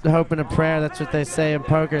 heart, hope in a prayer. That's what they say in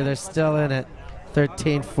poker. They're still in it.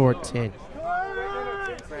 13-14.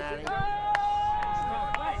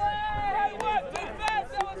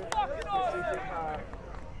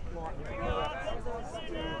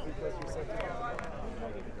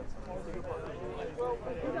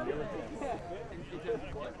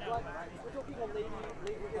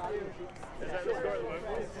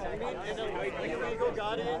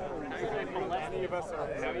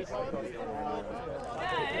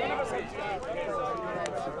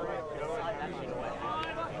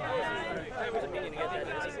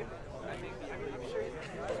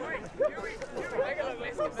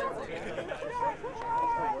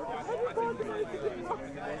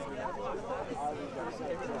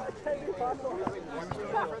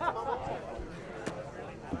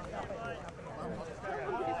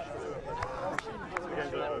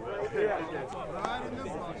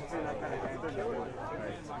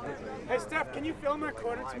 Steph, can you fill my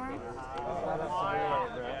quarter tomorrow?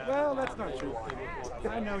 Well, that's not true.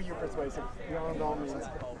 I know you're persuasive, beyond all means.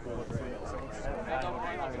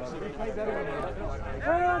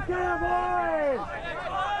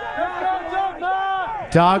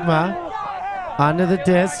 Dogma onto the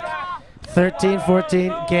disc.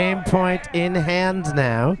 13-14, game point in hand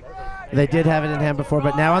now. They did have it in hand before,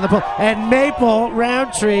 but now on the pull. And Maple,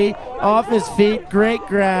 Roundtree, off his feet, great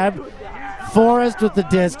grab. Forrest with the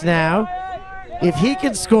disc now. If he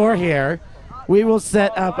can score here, we will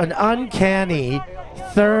set up an uncanny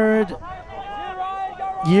third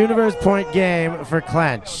universe point game for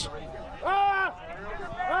Clench.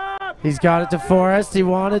 He's got it to Forrest. He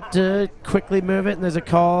wanted to quickly move it, and there's a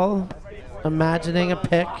call. Imagining a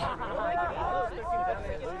pick.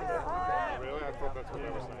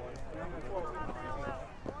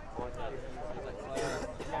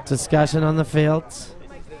 Discussion on the field.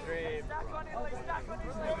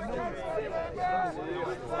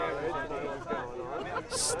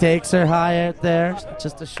 Stakes are high out there.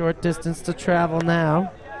 Just a short distance to travel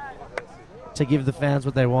now to give the fans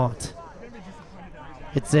what they want.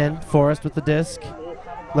 It's in. Forrest with the disc.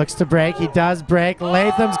 Looks to break. He does break.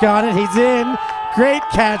 Latham's got it. He's in. Great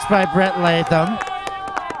catch by Brett Latham.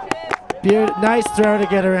 Nice throw to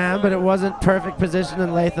get around, but it wasn't perfect position,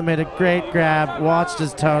 and Latham made a great grab, watched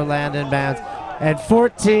his toe land in bounds. And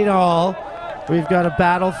 14 all, we've got a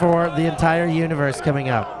battle for the entire universe coming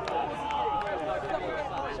up.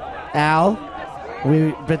 Al,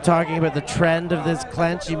 we've been talking about the trend of this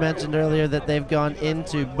Clench. You mentioned earlier that they've gone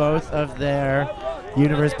into both of their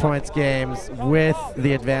universe points games with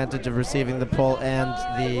the advantage of receiving the pull and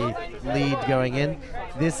the lead going in.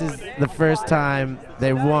 This is the first time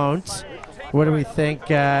they won't. What do we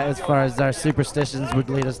think as far as our superstitions would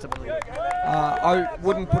lead us to believe? I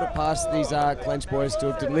wouldn't put it past these Clench boys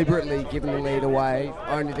to have deliberately given the lead away,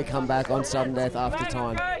 only to come back on sudden death after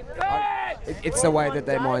time. It's the way that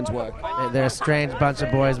their minds work. They're a strange bunch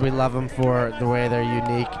of boys. We love them for the way they're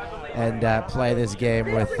unique and play this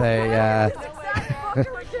game with a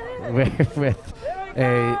with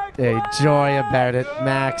a joy about it.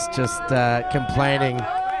 Max just complaining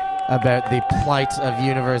about the plight of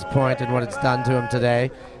Universe Point and what it's done to him today.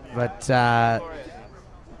 But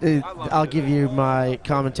I'll give you my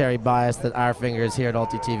commentary bias that our fingers here at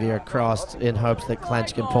Alti TV are crossed in hopes that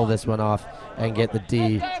Clench can pull this one off and get the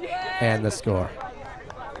D and the score.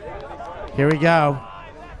 Here we go.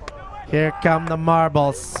 Here come the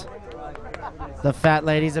marbles. The fat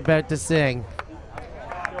lady's about to sing.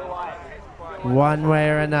 One way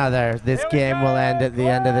or another, this game will end at the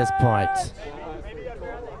end of this point.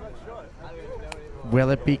 Will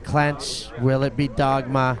it be Clench? Will it be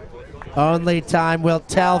Dogma? Only time will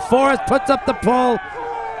tell. Forrest puts up the pull.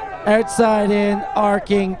 Outside in,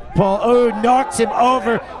 arcing pull. Oh, knocks him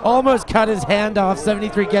over. Almost cut his hand off.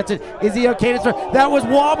 73 gets it. Is he okay to throw? That was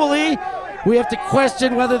wobbly. We have to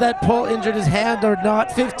question whether that pull injured his hand or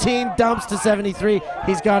not. 15 dumps to 73.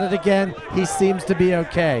 He's got it again. He seems to be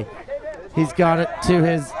okay. He's got it to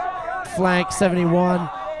his flank. 71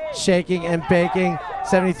 shaking and baking.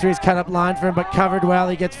 73's cut up line for him, but covered well.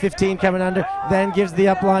 He gets 15 coming under, then gives the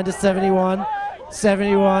up line to 71.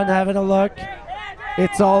 71 having a look.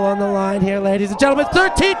 It's all on the line here, ladies and gentlemen.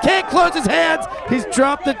 13 can't close his hands. He's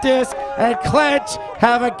dropped the disc, and Clench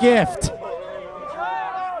have a gift.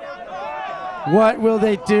 What will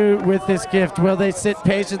they do with this gift? Will they sit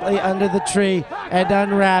patiently under the tree and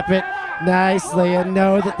unwrap it nicely and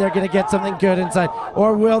know that they're going to get something good inside?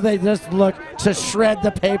 Or will they just look to shred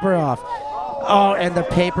the paper off? Oh, and the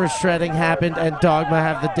paper shredding happened, and Dogma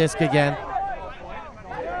have the disc again.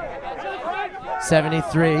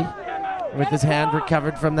 73 with his hand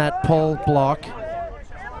recovered from that pull block.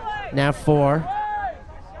 Now 4.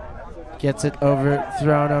 Gets it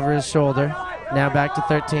thrown over his shoulder. Now back to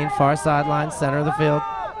 13, far sideline, center of the field.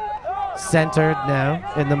 Centered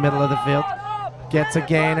now in the middle of the field. Gets a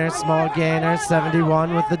gainer, small gainer,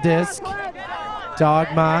 71 with the disc.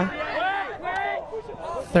 Dogma,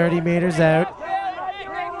 30 meters out.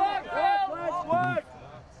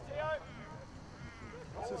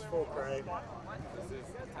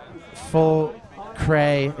 Full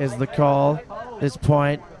cray is the call. This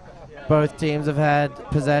point, both teams have had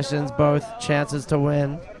possessions, both chances to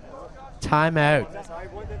win.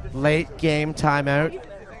 Timeout. Late game timeout.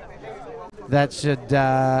 That should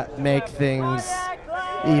make things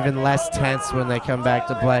even less tense when they come back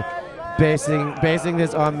to play. Basing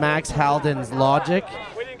this on Max Halden's logic,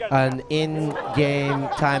 an in-game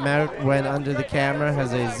timeout when under the camera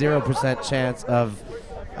has a 0% chance of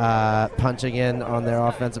punching in on their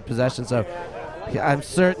offensive possession. So I'm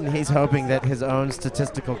certain he's hoping that his own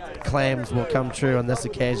statistical claims will come true on this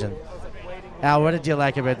occasion. Al, what did you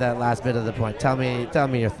like about that last bit of the point? Tell me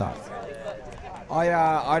your thoughts.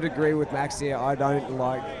 I'd agree with Max here. I don't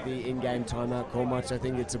like the in-game timeout call much. I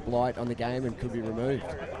think it's a blight on the game and could be removed.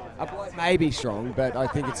 A blight may be strong, but I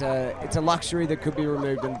think it's a luxury that could be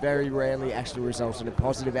removed and very rarely actually results in a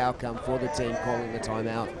positive outcome for the team calling the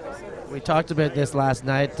timeout. We talked about this last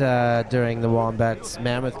night during the Wombats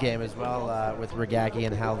Mammoth game as well, with Regaki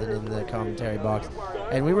and Halden in the commentary box,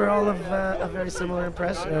 and we were all of a very similar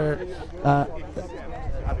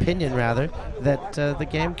opinion rather, that the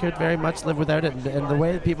game could very much live without it, and the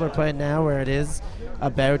way that people are playing now, where it is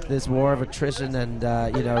about this war of attrition and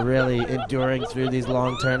really enduring through these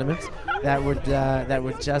long tournaments, that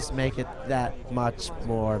would just make it that much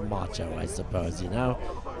more macho, I suppose.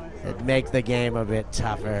 It'd make the game a bit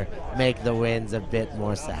tougher, make the wins a bit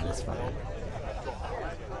more satisfying.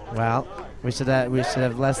 Well, we should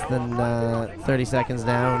have less than 30 seconds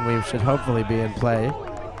now, and we should hopefully be in play.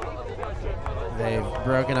 They've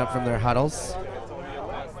broken up from their huddles.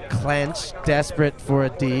 Clench, desperate for a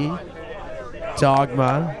D.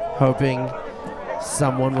 Dogma, hoping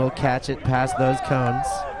someone will catch it past those cones.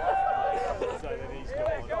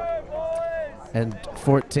 And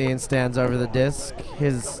 14 stands over the disc.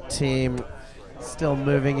 His team still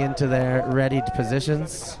moving into their readied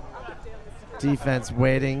positions. Defense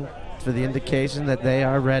waiting for the indication that they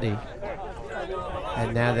are ready.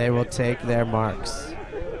 And now they will take their marks.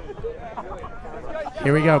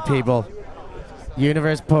 Here we go, people.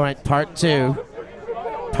 Universe Point Part 2.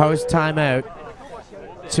 Post timeout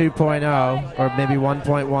 2.0, or maybe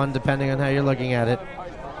 1.1, depending on how you're looking at it.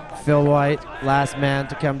 Phil White, last man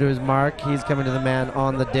to come to his mark. He's coming to the man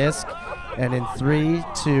on the disc. And in 3,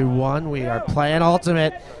 2, 1, we are playing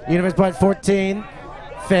ultimate. Universe Point 14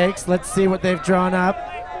 fakes. Let's see what they've drawn up.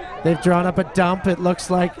 They've drawn up a dump. It looks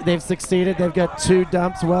like they've succeeded. They've got 2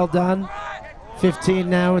 dumps. Well done. 15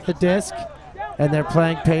 now with the disc. And they're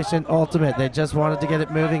playing patient ultimate. They just wanted to get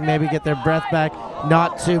it moving, maybe get their breath back.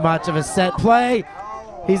 Not too much of a set play.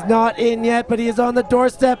 He's not in yet, but he is on the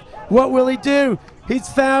doorstep. What will he do? He's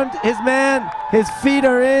found his man. His feet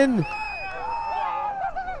are in.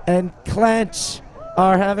 And Clench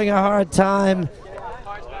are having a hard time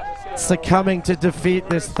succumbing to defeat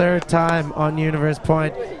this 3rd time on Universe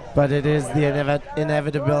Point. But it is the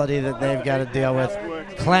inevitability that they've got to deal with.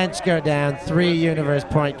 Clench go down 3 Universe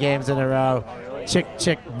Point games in a row. Chick,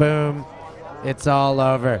 chick, boom. It's all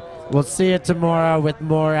over. We'll see you tomorrow with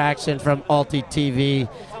more action from Alti TV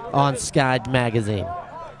on Sky Magazine.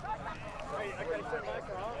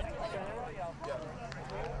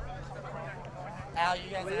 Al, you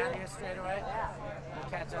guys are out of here straight away? We'll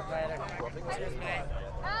catch up later. Cheers, mate.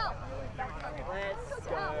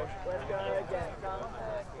 Let's go again.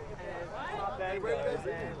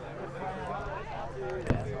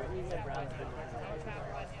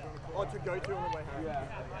 Oh, to go to on the way home. Yeah.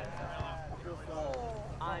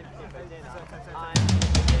 I'm